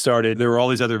 When they started, there were all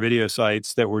these other video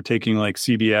sites that were taking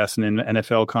CBS and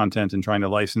NFL content and trying to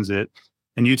license it.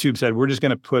 And YouTube said, we're just going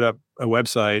to put up a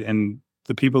website and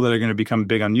the people that are going to become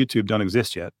big on YouTube don't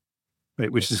exist yet,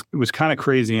 right? Which was kind of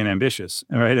crazy and ambitious,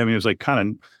 right? I mean, it was kind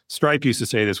of, Stripe used to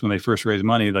say this when they first raised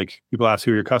money, people ask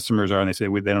who your customers are and they say,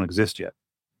 they don't exist yet.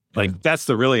 That's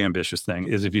the really ambitious thing,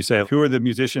 is if you say, who are the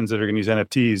musicians that are going to use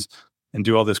NFTs and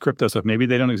do all this crypto stuff? Maybe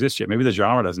they don't exist yet. Maybe the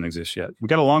genre doesn't exist yet. We've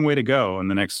got a long way to go in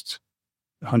the next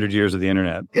 100 years of the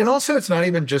internet. And also, it's not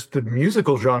even just the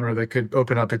musical genre that could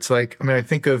open up. It's I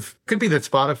think could be that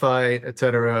Spotify, et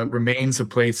cetera, remains a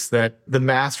place that the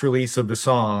mass release of the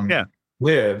song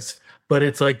lives. But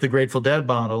it's the Grateful Dead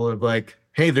model of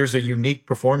hey, there's a unique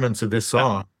performance of this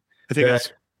song. I think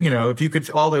that's, if you could,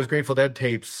 all those Grateful Dead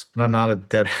tapes, and I'm not a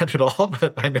Deadhead at all,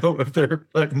 but I know of their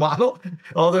model,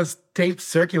 all those tapes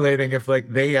circulating, if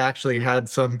they actually had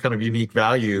some kind of unique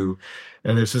value.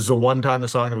 And this is the one time the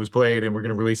song that was played, and we're going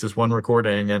to release this one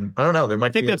recording. And I don't know, there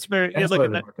might be. I think that's very.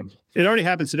 It already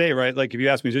happens today, right? If you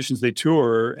ask musicians, they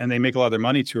tour and they make a lot of their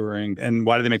money touring. And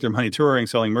why do they make their money touring,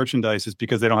 selling merchandise? Is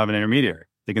because they don't have an intermediary.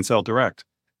 They can sell direct.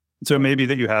 So maybe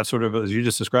that you have sort of, as you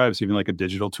just described, it's even like a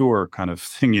digital tour kind of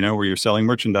thing, where you're selling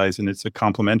merchandise and it's a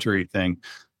complementary thing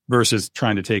versus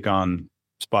trying to take on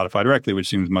Spotify directly, which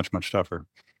seems much, much tougher.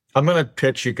 I'm going to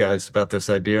pitch you guys about this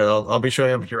idea. I'll be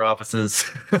showing up at your offices.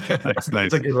 Nice.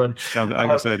 It's a good one.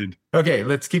 I'm excited. Okay,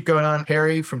 let's keep going on.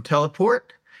 Harry from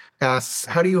Teleport asks,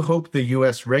 how do you hope the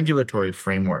U.S. regulatory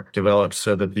framework develops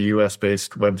so that the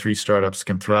U.S.-based Web3 startups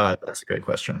can thrive? That's a great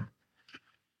question.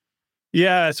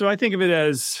 Yeah, so I think of it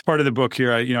as part of the book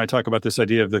here. I talk about this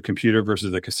idea of the computer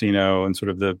versus the casino and sort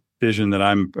of the vision that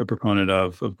I'm a proponent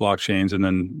of blockchains, and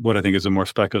then what I think is a more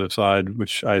speculative side,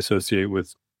 which I associate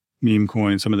with meme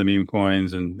coins, some of the meme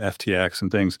coins and FTX and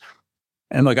things.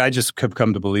 And I just have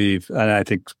come to believe, and I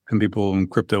think some people in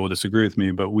crypto will disagree with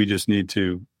me, but we just need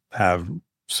to have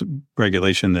some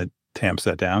regulation that tamps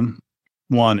that down.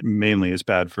 One, mainly is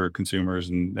bad for consumers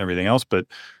and everything else, but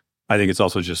I think it's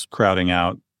also just crowding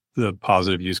out the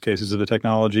positive use cases of the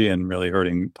technology and really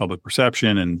hurting public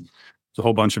perception, and a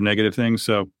whole bunch of negative things.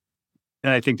 So,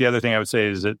 and I think the other thing I would say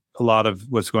is that a lot of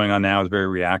what's going on now is very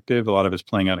reactive. A lot of it's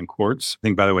playing out in courts. I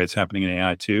think, by the way, it's happening in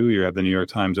AI too. You have the New York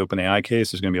Times OpenAI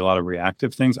case. There's going to be a lot of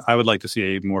reactive things. I would like to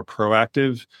see a more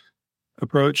proactive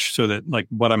approach, so that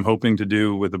what I'm hoping to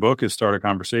do with the book is start a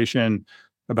conversation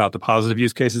about the positive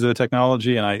use cases of the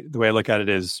technology. And the way I look at it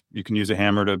is you can use a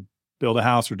hammer to build a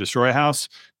house or destroy a house.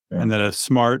 And then a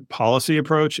smart policy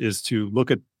approach is to look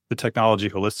at the technology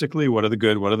holistically. What are the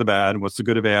good? What are the bad? What's the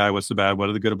good of AI? What's the bad? What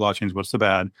are the good of blockchains? What's the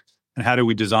bad? And how do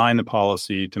we design the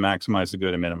policy to maximize the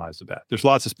good and minimize the bad? There's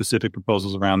lots of specific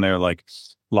proposals around there, like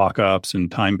lockups and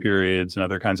time periods and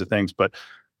other kinds of things. But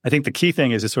I think the key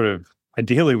thing is sort of,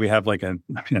 ideally we have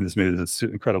this maybe is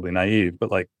incredibly naive,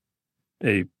 but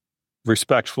a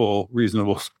respectful,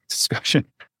 reasonable discussion.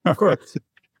 Of course.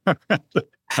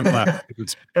 I'm laughing.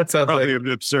 It's That sounds probably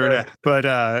absurd. Right. But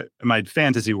in my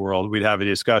fantasy world, we'd have a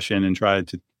discussion and try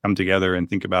to come together and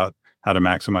think about how to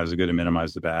maximize the good and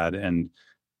minimize the bad. And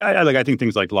I think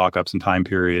things like lockups and time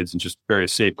periods and just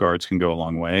various safeguards can go a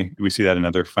long way. We see that in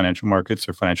other financial markets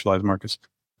or financialized markets.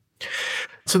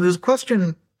 So there's a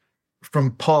question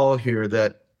from Paul here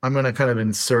that I'm going to kind of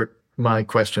insert my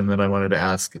question that I wanted to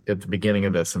ask at the beginning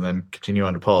of this and then continue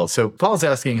on to Paul. So Paul's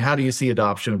asking, how do you see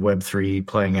adoption of Web3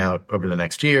 playing out over the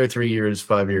next year, 3 years,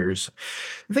 5 years?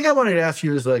 The thing I wanted to ask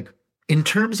you is in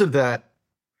terms of that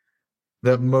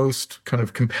most kind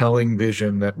of compelling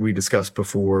vision that we discussed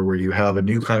before, where you have a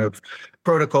new kind of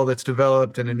protocol that's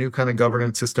developed and a new kind of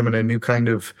governance system and a new kind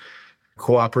of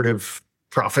cooperative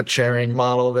profit sharing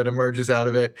model that emerges out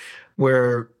of it,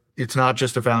 where it's not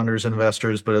just the founders and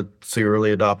investors, but it's the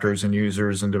early adopters and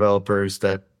users and developers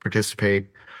that participate.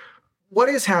 What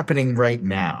is happening right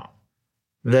now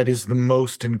that is the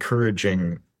most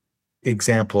encouraging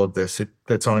example of this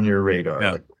that's on your radar?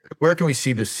 Yeah. Where can we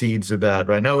see the seeds of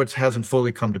that? I know it hasn't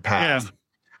fully come to pass,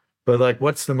 but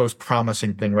what's the most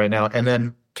promising thing right now? And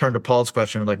then turn to Paul's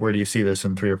question, where do you see this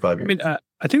in 3 or 5 years?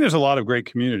 I think there's a lot of great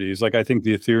communities. I think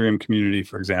the Ethereum community,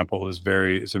 for example, is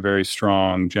a very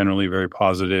strong, generally very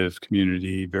positive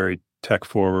community, very tech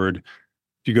forward.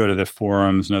 If you go to the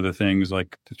forums and other things, there's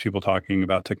people talking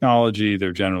about technology,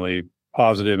 they're generally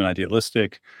positive and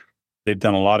idealistic. They've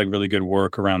done a lot of really good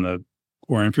work around the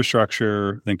core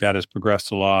infrastructure. I think that has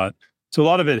progressed a lot. So a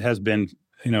lot of it has been,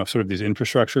 sort of these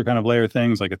infrastructure kind of layer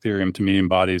things. Ethereum to me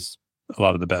embodies a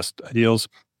lot of the best ideals.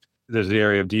 There's the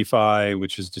area of DeFi,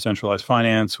 which is decentralized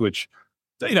finance, which,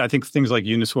 I think things like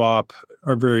Uniswap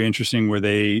are very interesting, where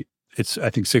it's I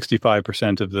think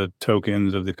 65% of the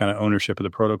tokens of the kind of ownership of the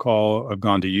protocol have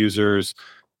gone to users.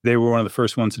 They were one of the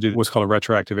first ones to do what's called a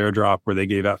retroactive airdrop, where they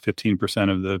gave out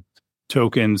 15% of the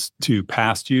tokens to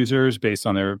past users based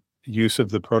on their use of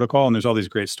the protocol. And there's all these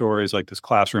great stories, like this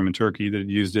classroom in Turkey that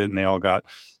used it, and they all got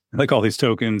all these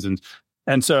tokens.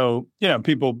 And so,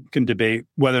 people can debate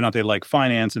whether or not they like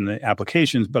finance and the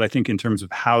applications, but I think in terms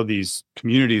of how these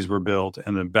communities were built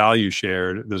and the value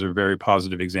shared, those are very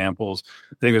positive examples.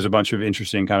 I think there's a bunch of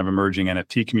interesting kind of emerging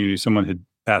NFT communities. Someone had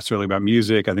asked earlier about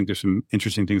music. I think there's some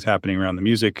interesting things happening around the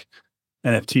music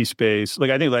NFT space.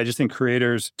 I just think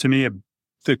creators, to me,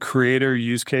 the creator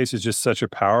use case is just such a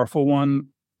powerful one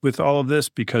with all of this,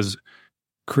 because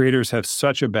creators have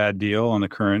such a bad deal on the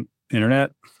current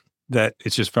internet that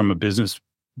it's just, from a business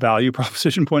value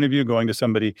proposition point of view, going to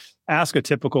somebody, ask a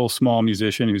typical small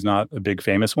musician who's not a big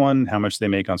famous one, how much they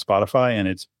make on Spotify, and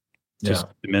it's just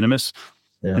de minimis.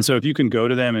 Yeah. And so if you can go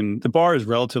to them, and the bar is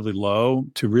relatively low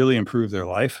to really improve their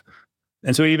life.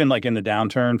 And so even in the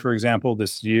downturn, for example,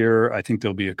 this year, I think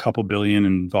there'll be a couple billion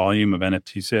in volume of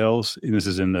NFT sales. And this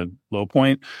is in the low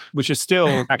point, which is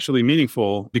still actually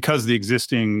meaningful because the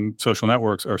existing social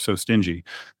networks are so stingy.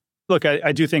 Look,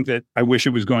 I do think that I wish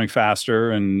it was going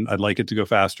faster, and I'd like it to go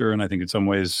faster. And I think in some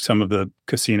ways, some of the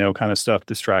casino kind of stuff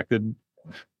distracted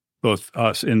both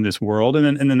us in this world.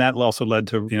 And then that also led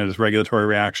to, this regulatory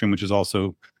reaction, which is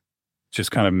also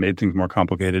just kind of made things more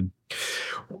complicated.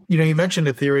 You mentioned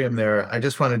Ethereum there. I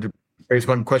just wanted to raise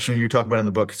one question you talk about in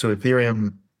the book. So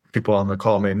Ethereum, people on the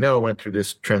call may know, went through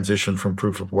this transition from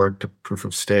proof of work to proof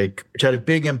of stake, which had a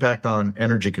big impact on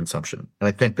energy consumption. And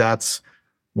I think that's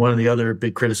one of the other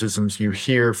big criticisms you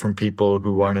hear from people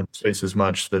who aren't in the space as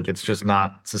much, that it's just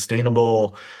not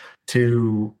sustainable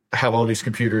to have all these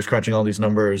computers crunching all these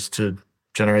numbers to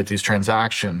generate these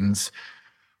transactions.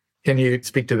 Can you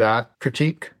speak to that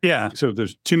critique? Yeah. So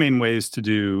there's two main ways to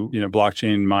do,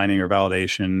 blockchain mining or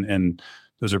validation, and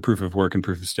those are proof of work and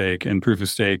proof of stake. And proof of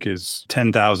stake is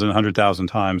 10,000, 100,000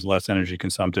 times less energy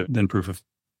consumptive than proof of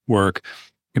work.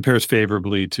 Compares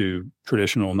favorably to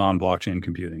traditional non-blockchain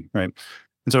computing, right?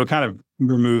 And so it kind of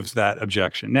removes that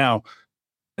objection. Now,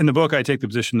 in the book, I take the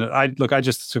position that I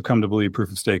just have come to believe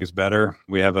proof of stake is better.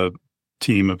 We have a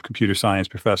team of computer science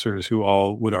professors who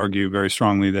all would argue very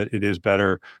strongly that it is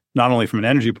better, not only from an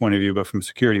energy point of view, but from a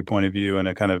security point of view and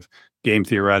a kind of game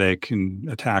theoretic and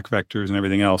attack vectors and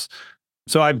everything else.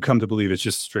 So I've come to believe it's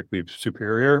just strictly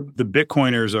superior. The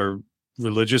Bitcoiners are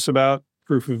religious about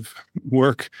proof of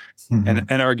work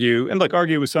and argue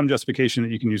with some justification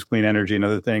that you can use clean energy and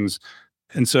other things.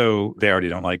 And so they already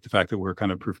don't like the fact that we're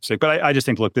kind of proof of stake. But I just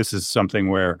think, look, this is something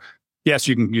where, yes,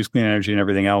 you can use clean energy and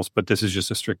everything else, but this is just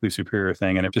a strictly superior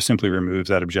thing. And it just simply removes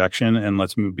that objection. And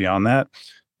let's move beyond that.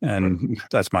 And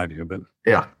that's my view. But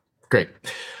yeah, great.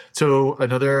 So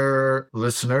another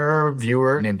listener,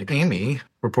 viewer named Amy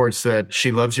reports that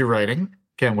she loves your writing.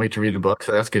 Can't wait to read the book.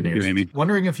 So that's good news. Amy.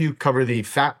 Wondering if you cover the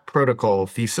FAT protocol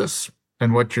thesis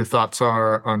and what your thoughts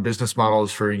are on business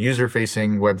models for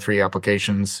user-facing Web3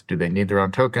 applications. Do they need their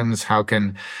own tokens? How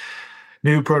can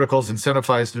new protocols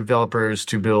incentivize developers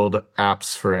to build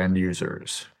apps for end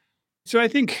users? So I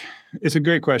think it's a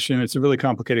great question. It's a really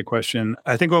complicated question.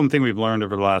 I think one thing we've learned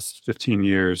over the last 15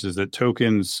 years is that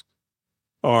tokens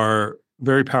are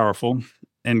very powerful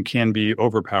and can be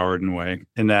overpowered in a way,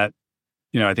 in that,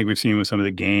 I think we've seen with some of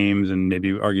the games and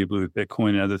maybe arguably with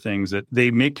Bitcoin and other things that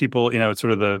they make people, it's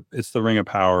sort of it's the ring of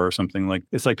power or something. Like,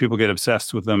 it's like people get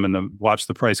obsessed with them and watch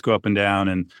the price go up and down.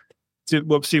 And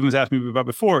what Stephen was asking me about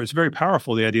before, it's very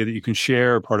powerful, the idea that you can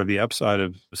share part of the upside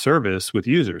of the service with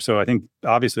users. So I think,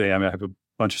 obviously, I have a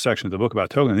bunch of sections of the book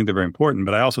about tokens. I think they're very important,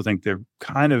 but I also think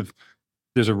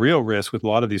there's a real risk with a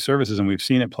lot of these services, and we've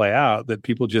seen it play out, that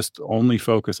people just only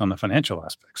focus on the financial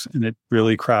aspects, and it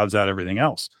really crowds out everything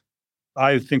else.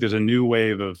 I think there's a new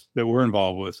wave that we're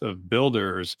involved with of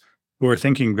builders who are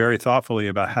thinking very thoughtfully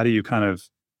about how do you kind of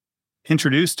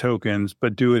introduce tokens,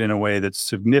 but do it in a way that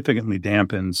significantly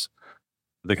dampens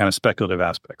the kind of speculative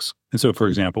aspects. And so, for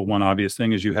example, one obvious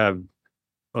thing is you have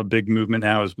a big movement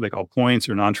now is what they call points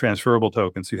or non-transferable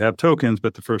tokens. You have tokens,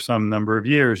 but for some number of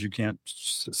years, you can't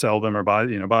sell them or buy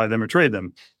them or trade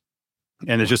them.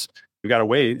 And it's just, you got to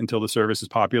wait until the service is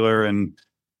popular and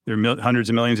there are hundreds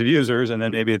of millions of users. And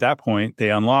then maybe at that point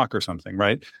they unlock or something,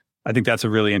 right? I think that's a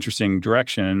really interesting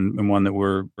direction and one that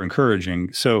we're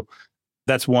encouraging. So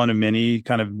that's one of many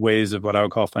kind of ways of what I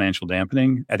would call financial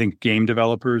dampening. I think game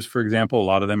developers, for example, a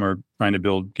lot of them are trying to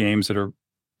build games that are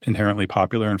inherently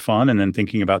popular and fun, and then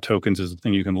thinking about tokens as a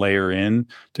thing you can layer in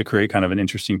to create kind of an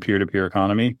interesting peer-to-peer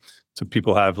economy. So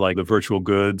people have like the virtual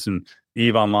goods, and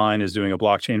EVE Online is doing a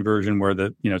blockchain version where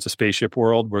it's a spaceship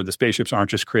world where the spaceships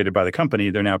aren't just created by the company,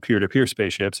 they're now peer-to-peer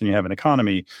spaceships, and you have an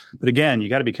economy. But again, you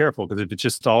got to be careful, because if it's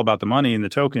just all about the money and the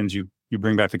tokens, you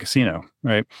bring back the casino,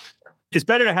 right? It's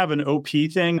better to have an OP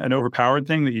thing, an overpowered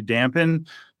thing that you dampen,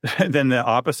 than the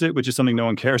opposite, which is something no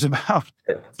one cares about.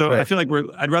 So right. I feel like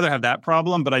I'd rather have that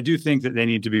problem, but I do think that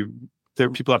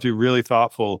people have to be really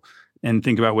thoughtful and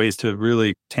think about ways to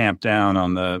really tamp down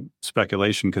on the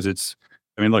speculation, because it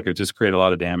just created a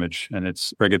lot of damage, and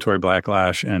it's regulatory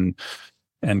backlash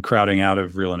and crowding out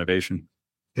of real innovation.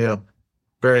 Yeah.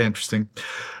 Very interesting.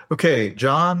 Okay,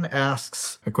 John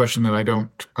asks a question that I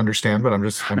don't understand, but I'm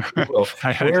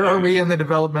where are we in the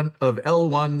development of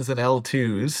L1s and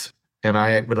L2s? And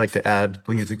I would like to add,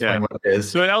 please explain what it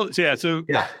is. So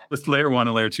let's layer 1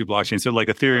 and layer 2 blockchain. So like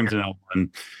Ethereum's an L1,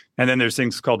 and then there's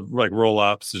things called like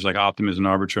roll-ups. There's like Optimus and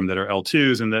Arbitrum that are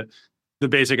L2s, and the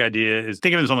basic idea is,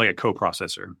 think of it as something like a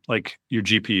coprocessor, like your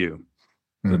GPU.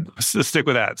 Let's stick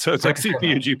with that. So it's like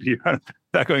CPU, GPU,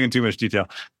 not going into too much detail.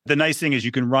 The nice thing is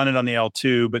you can run it on the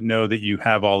L2, but know that you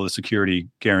have all the security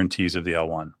guarantees of the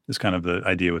L1. Is kind of the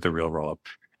idea with the real roll-up.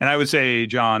 And I would say,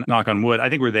 John, knock on wood, I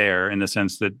think we're there in the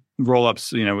sense that roll-ups,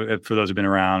 for those who've been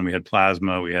around, we had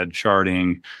plasma, we had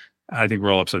sharding. I think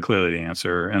roll-ups are clearly the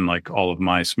answer. And like all of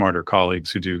my smarter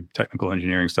colleagues who do technical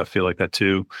engineering stuff feel like that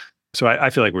too. So I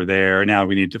feel like we're there. Now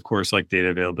we need, of course, like data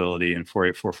availability and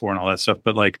 4844 and all that stuff.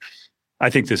 But like, I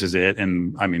think this is it.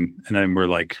 And I mean, and then we're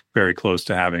like very close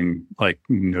to having like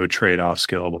no trade-off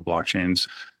scalable blockchains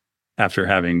after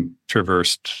having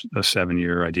traversed a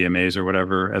 7-year idea maze or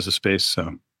whatever as a space.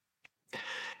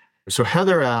 So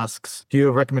Heather asks, do you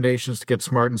have recommendations to get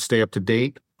smart and stay up to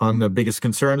date on the biggest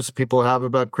concerns people have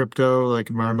about crypto,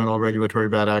 like environmental, regulatory,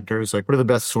 bad actors? Like, what are the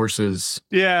best sources?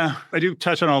 Yeah, I do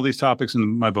touch on all these topics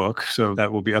in my book. So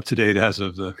that will be up to date as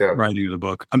of the writing of the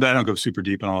book. I don't go super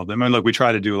deep on all of them. And look, we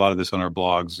try to do a lot of this on our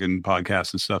blogs and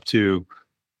podcasts and stuff too.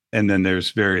 And then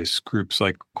there's various groups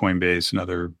like Coinbase and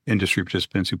other industry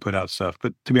participants who put out stuff.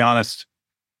 But to be honest,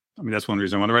 I mean, that's one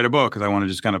reason I want to write a book, because I want to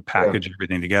just kind of package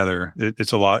everything together.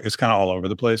 It's a lot. It's kind of all over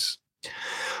the place.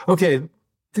 Okay.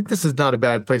 I think this is not a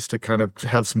bad place to kind of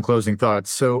have some closing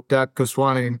thoughts. So Dak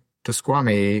Goswami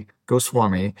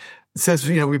says,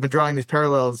 we've been drawing these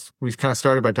parallels. We've kind of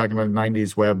started by talking about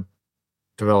 90s web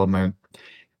development.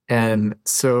 And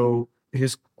so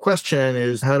his question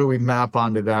is, how do we map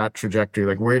onto that trajectory?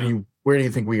 Like, where do you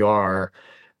think we are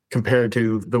compared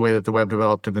to the way that the web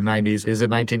developed in the 90s? Is it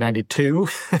 1992?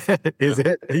 Is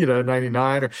it,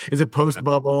 99? Or is it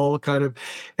post-bubble kind of?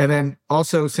 And then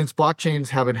also, since blockchains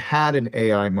haven't had an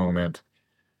AI moment,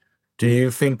 do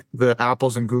you think the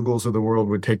Apples and Googles of the world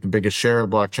would take the biggest share of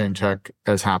blockchain tech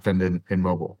as happened in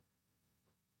mobile?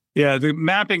 Yeah, the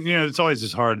mapping, it's always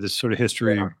just hard. This sort of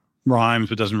history rhymes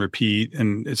but doesn't repeat,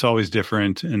 and it's always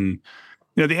different. And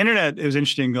the internet, it was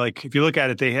interesting. Like, if you look at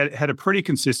it, they had a pretty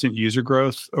consistent user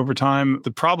growth over time. The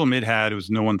problem it had was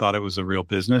no one thought it was a real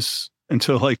business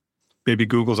until like maybe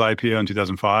Google's IPO in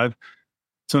 2005.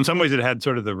 So in some ways it had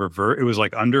sort of the revert. It was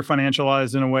like under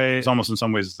financialized in a way. It's almost in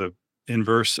some ways the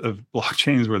inverse of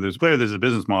blockchains, where there's a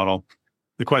business model.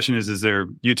 The question is there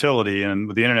utility? And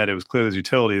with the internet, it was clear there's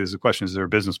utility. There's the question, is there a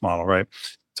business model, right?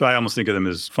 So I almost think of them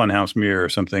as funhouse mirror or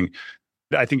something.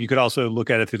 I think you could also look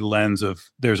at it through the lens of,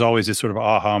 there's always this sort of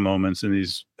aha moments in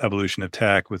these evolution of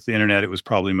tech. With the internet, it was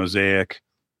probably Mosaic,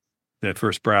 the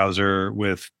first browser.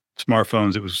 With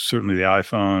smartphones, it was certainly the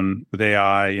iPhone. With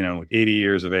AI, 80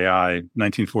 years of AI,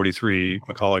 1943,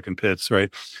 McCulloch and Pitts,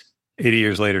 right? 80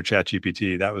 years later,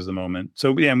 ChatGPT, that was the moment.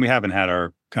 So yeah, and we haven't had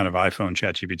our kind of iPhone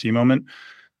ChatGPT moment.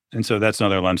 And so that's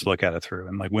another lens to look at it through.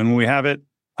 And like, when will we have it?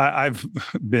 I've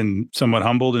been somewhat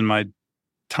humbled in my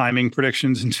timing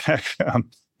predictions in tech.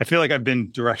 I feel like I've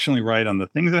been directionally right on the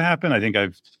things that happen. I think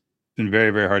I've been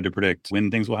very, very hard to predict when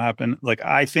things will happen. Like,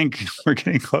 I think we're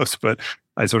getting close, but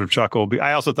I sort of chuckle.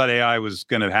 I also thought AI was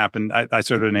going to happen. I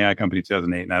started an AI company in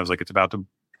 2008, and I was like, it's about to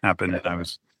happen. And I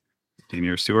was 15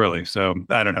 years too early. So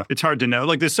I don't know. It's hard to know.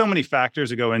 Like, there's so many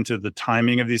factors that go into the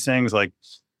timing of these things. Like,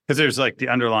 because there's like the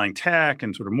underlying tech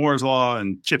and sort of Moore's law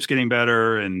and chips getting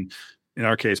better. And in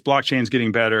our case, blockchains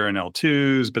getting better and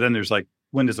L2s. But then there's like,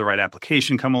 when does the right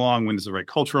application come along? When does the right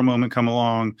cultural moment come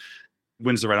along?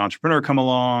 When does the right entrepreneur come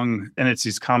along? And it's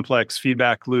these complex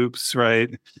feedback loops,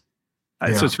 right?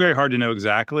 So it's very hard to know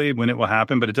exactly when it will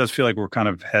happen, but it does feel like we're kind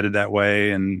of headed that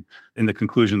way. And in the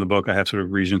conclusion of the book, I have sort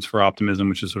of regions for optimism,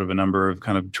 which is sort of a number of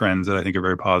kind of trends that I think are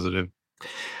very positive.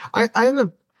 I have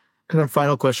a kind of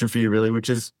final question for you, really, which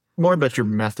is more about your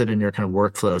method and your kind of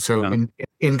workflow. So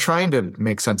in trying to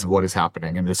make sense of what is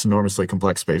happening in this enormously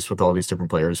complex space with all these different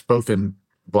players, both in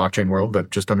blockchain world, but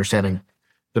just understanding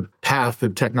the path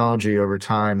of technology over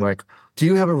time, like, do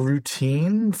you have a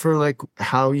routine for like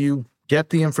how you get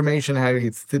the information, how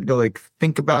you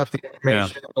think about the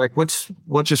information? Like, what's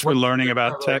just for learning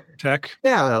about tech?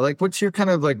 Yeah, like, what's your kind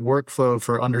of like workflow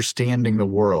for understanding the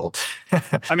world?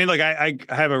 I mean, like, I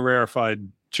have a rarefied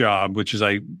job, which is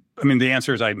the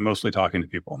answer is I'm mostly talking to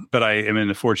people, but I am in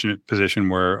a fortunate position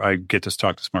where I get to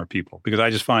talk to smart people, because I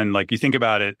just find, like, you think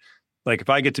about it, like, if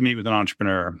I get to meet with an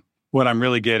entrepreneur, what I'm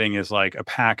really getting is like a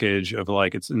package of,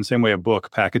 like, it's in the same way a book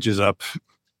packages up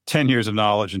 10 years of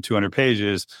knowledge in 200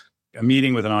 pages. A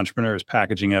meeting with an entrepreneur is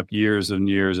packaging up years and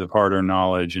years of hard-earned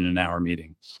knowledge in an hour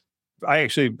meeting. I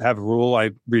actually have a rule.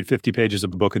 I read 50 pages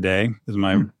of a book a day is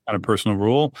my kind of personal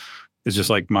rule. It's just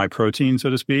like my protein, so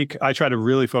to speak. I try to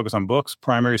really focus on books,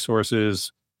 primary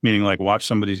sources, meaning like watch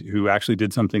somebody who actually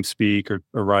did something speak or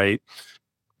write,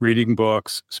 reading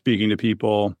books, speaking to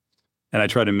people. And I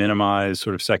try to minimize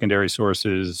sort of secondary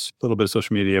sources, a little bit of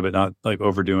social media, but not like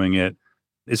overdoing it.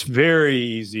 It's very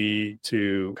easy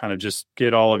to kind of just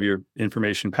get all of your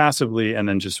information passively and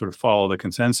then just sort of follow the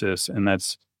consensus. And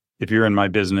that's, if you're in my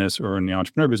business or in the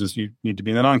entrepreneur business, you need to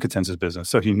be in the non-consensus business.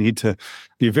 So you need to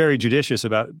be very judicious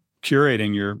about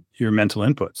curating your mental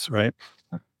inputs, right?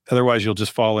 Otherwise, you'll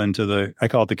just fall into I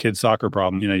call it the kid soccer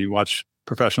problem. You watch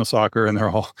professional soccer and they're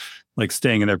all like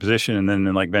staying in their position. And then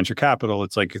in like venture capital,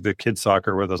 it's like the kid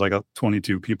soccer where there's like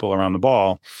 22 people around the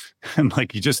ball. And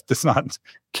like, you just,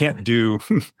 can't do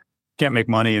can't make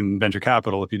money in venture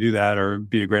capital if you do that, or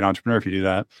be a great entrepreneur if you do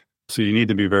that. So you need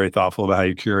to be very thoughtful about how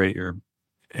you curate your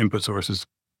input sources.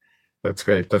 That's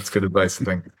great. That's good advice, I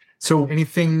think. So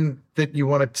anything that you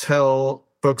want to tell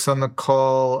folks on the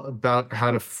call about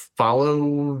how to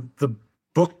follow the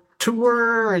book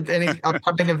tour, or any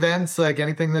upcoming events, like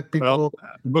anything that people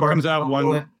book comes out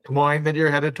wine that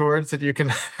you're headed towards that you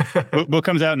can book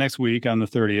comes out next week on the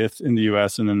 30th in the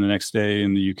US, and then the next day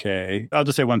in the UK. I'll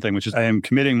just say one thing, which is I am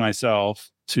committing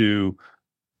myself to,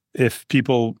 if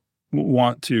people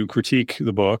want to critique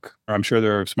the book, I'm sure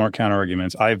there are smart counter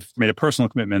arguments. I've made a personal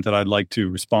commitment that I'd like to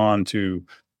respond to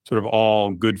sort of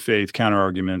all good faith counter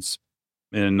arguments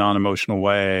in a non-emotional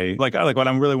way. Like what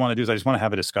I really want to do is I just want to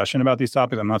have a discussion about these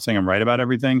topics. I'm not saying I'm right about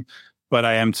everything, but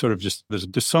I am sort of there's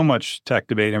just so much tech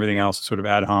debate and everything else, sort of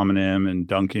ad hominem and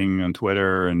dunking on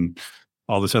Twitter and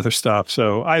all this other stuff.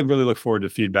 So I really look forward to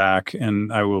feedback,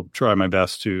 and I will try my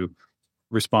best to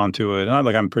respond to it. And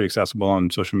I'm pretty accessible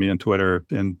on social media and Twitter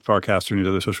and Farcaster and these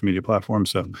other social media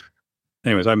platforms. So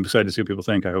anyways, I'm excited to see what people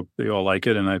think. I hope they all like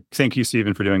it. And I thank you,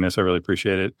 Stephen, for doing this. I really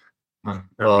appreciate it.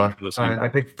 Well, I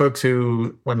think folks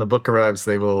who, when the book arrives,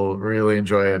 they will really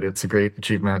enjoy it. It's a great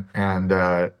achievement, and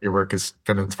your work has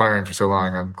been inspiring for so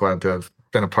long. I'm glad to have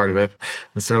been a part of it.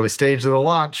 This early stage of the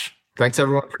launch. Thanks,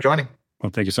 everyone, for joining. Well,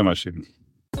 thank you so much, Stephen.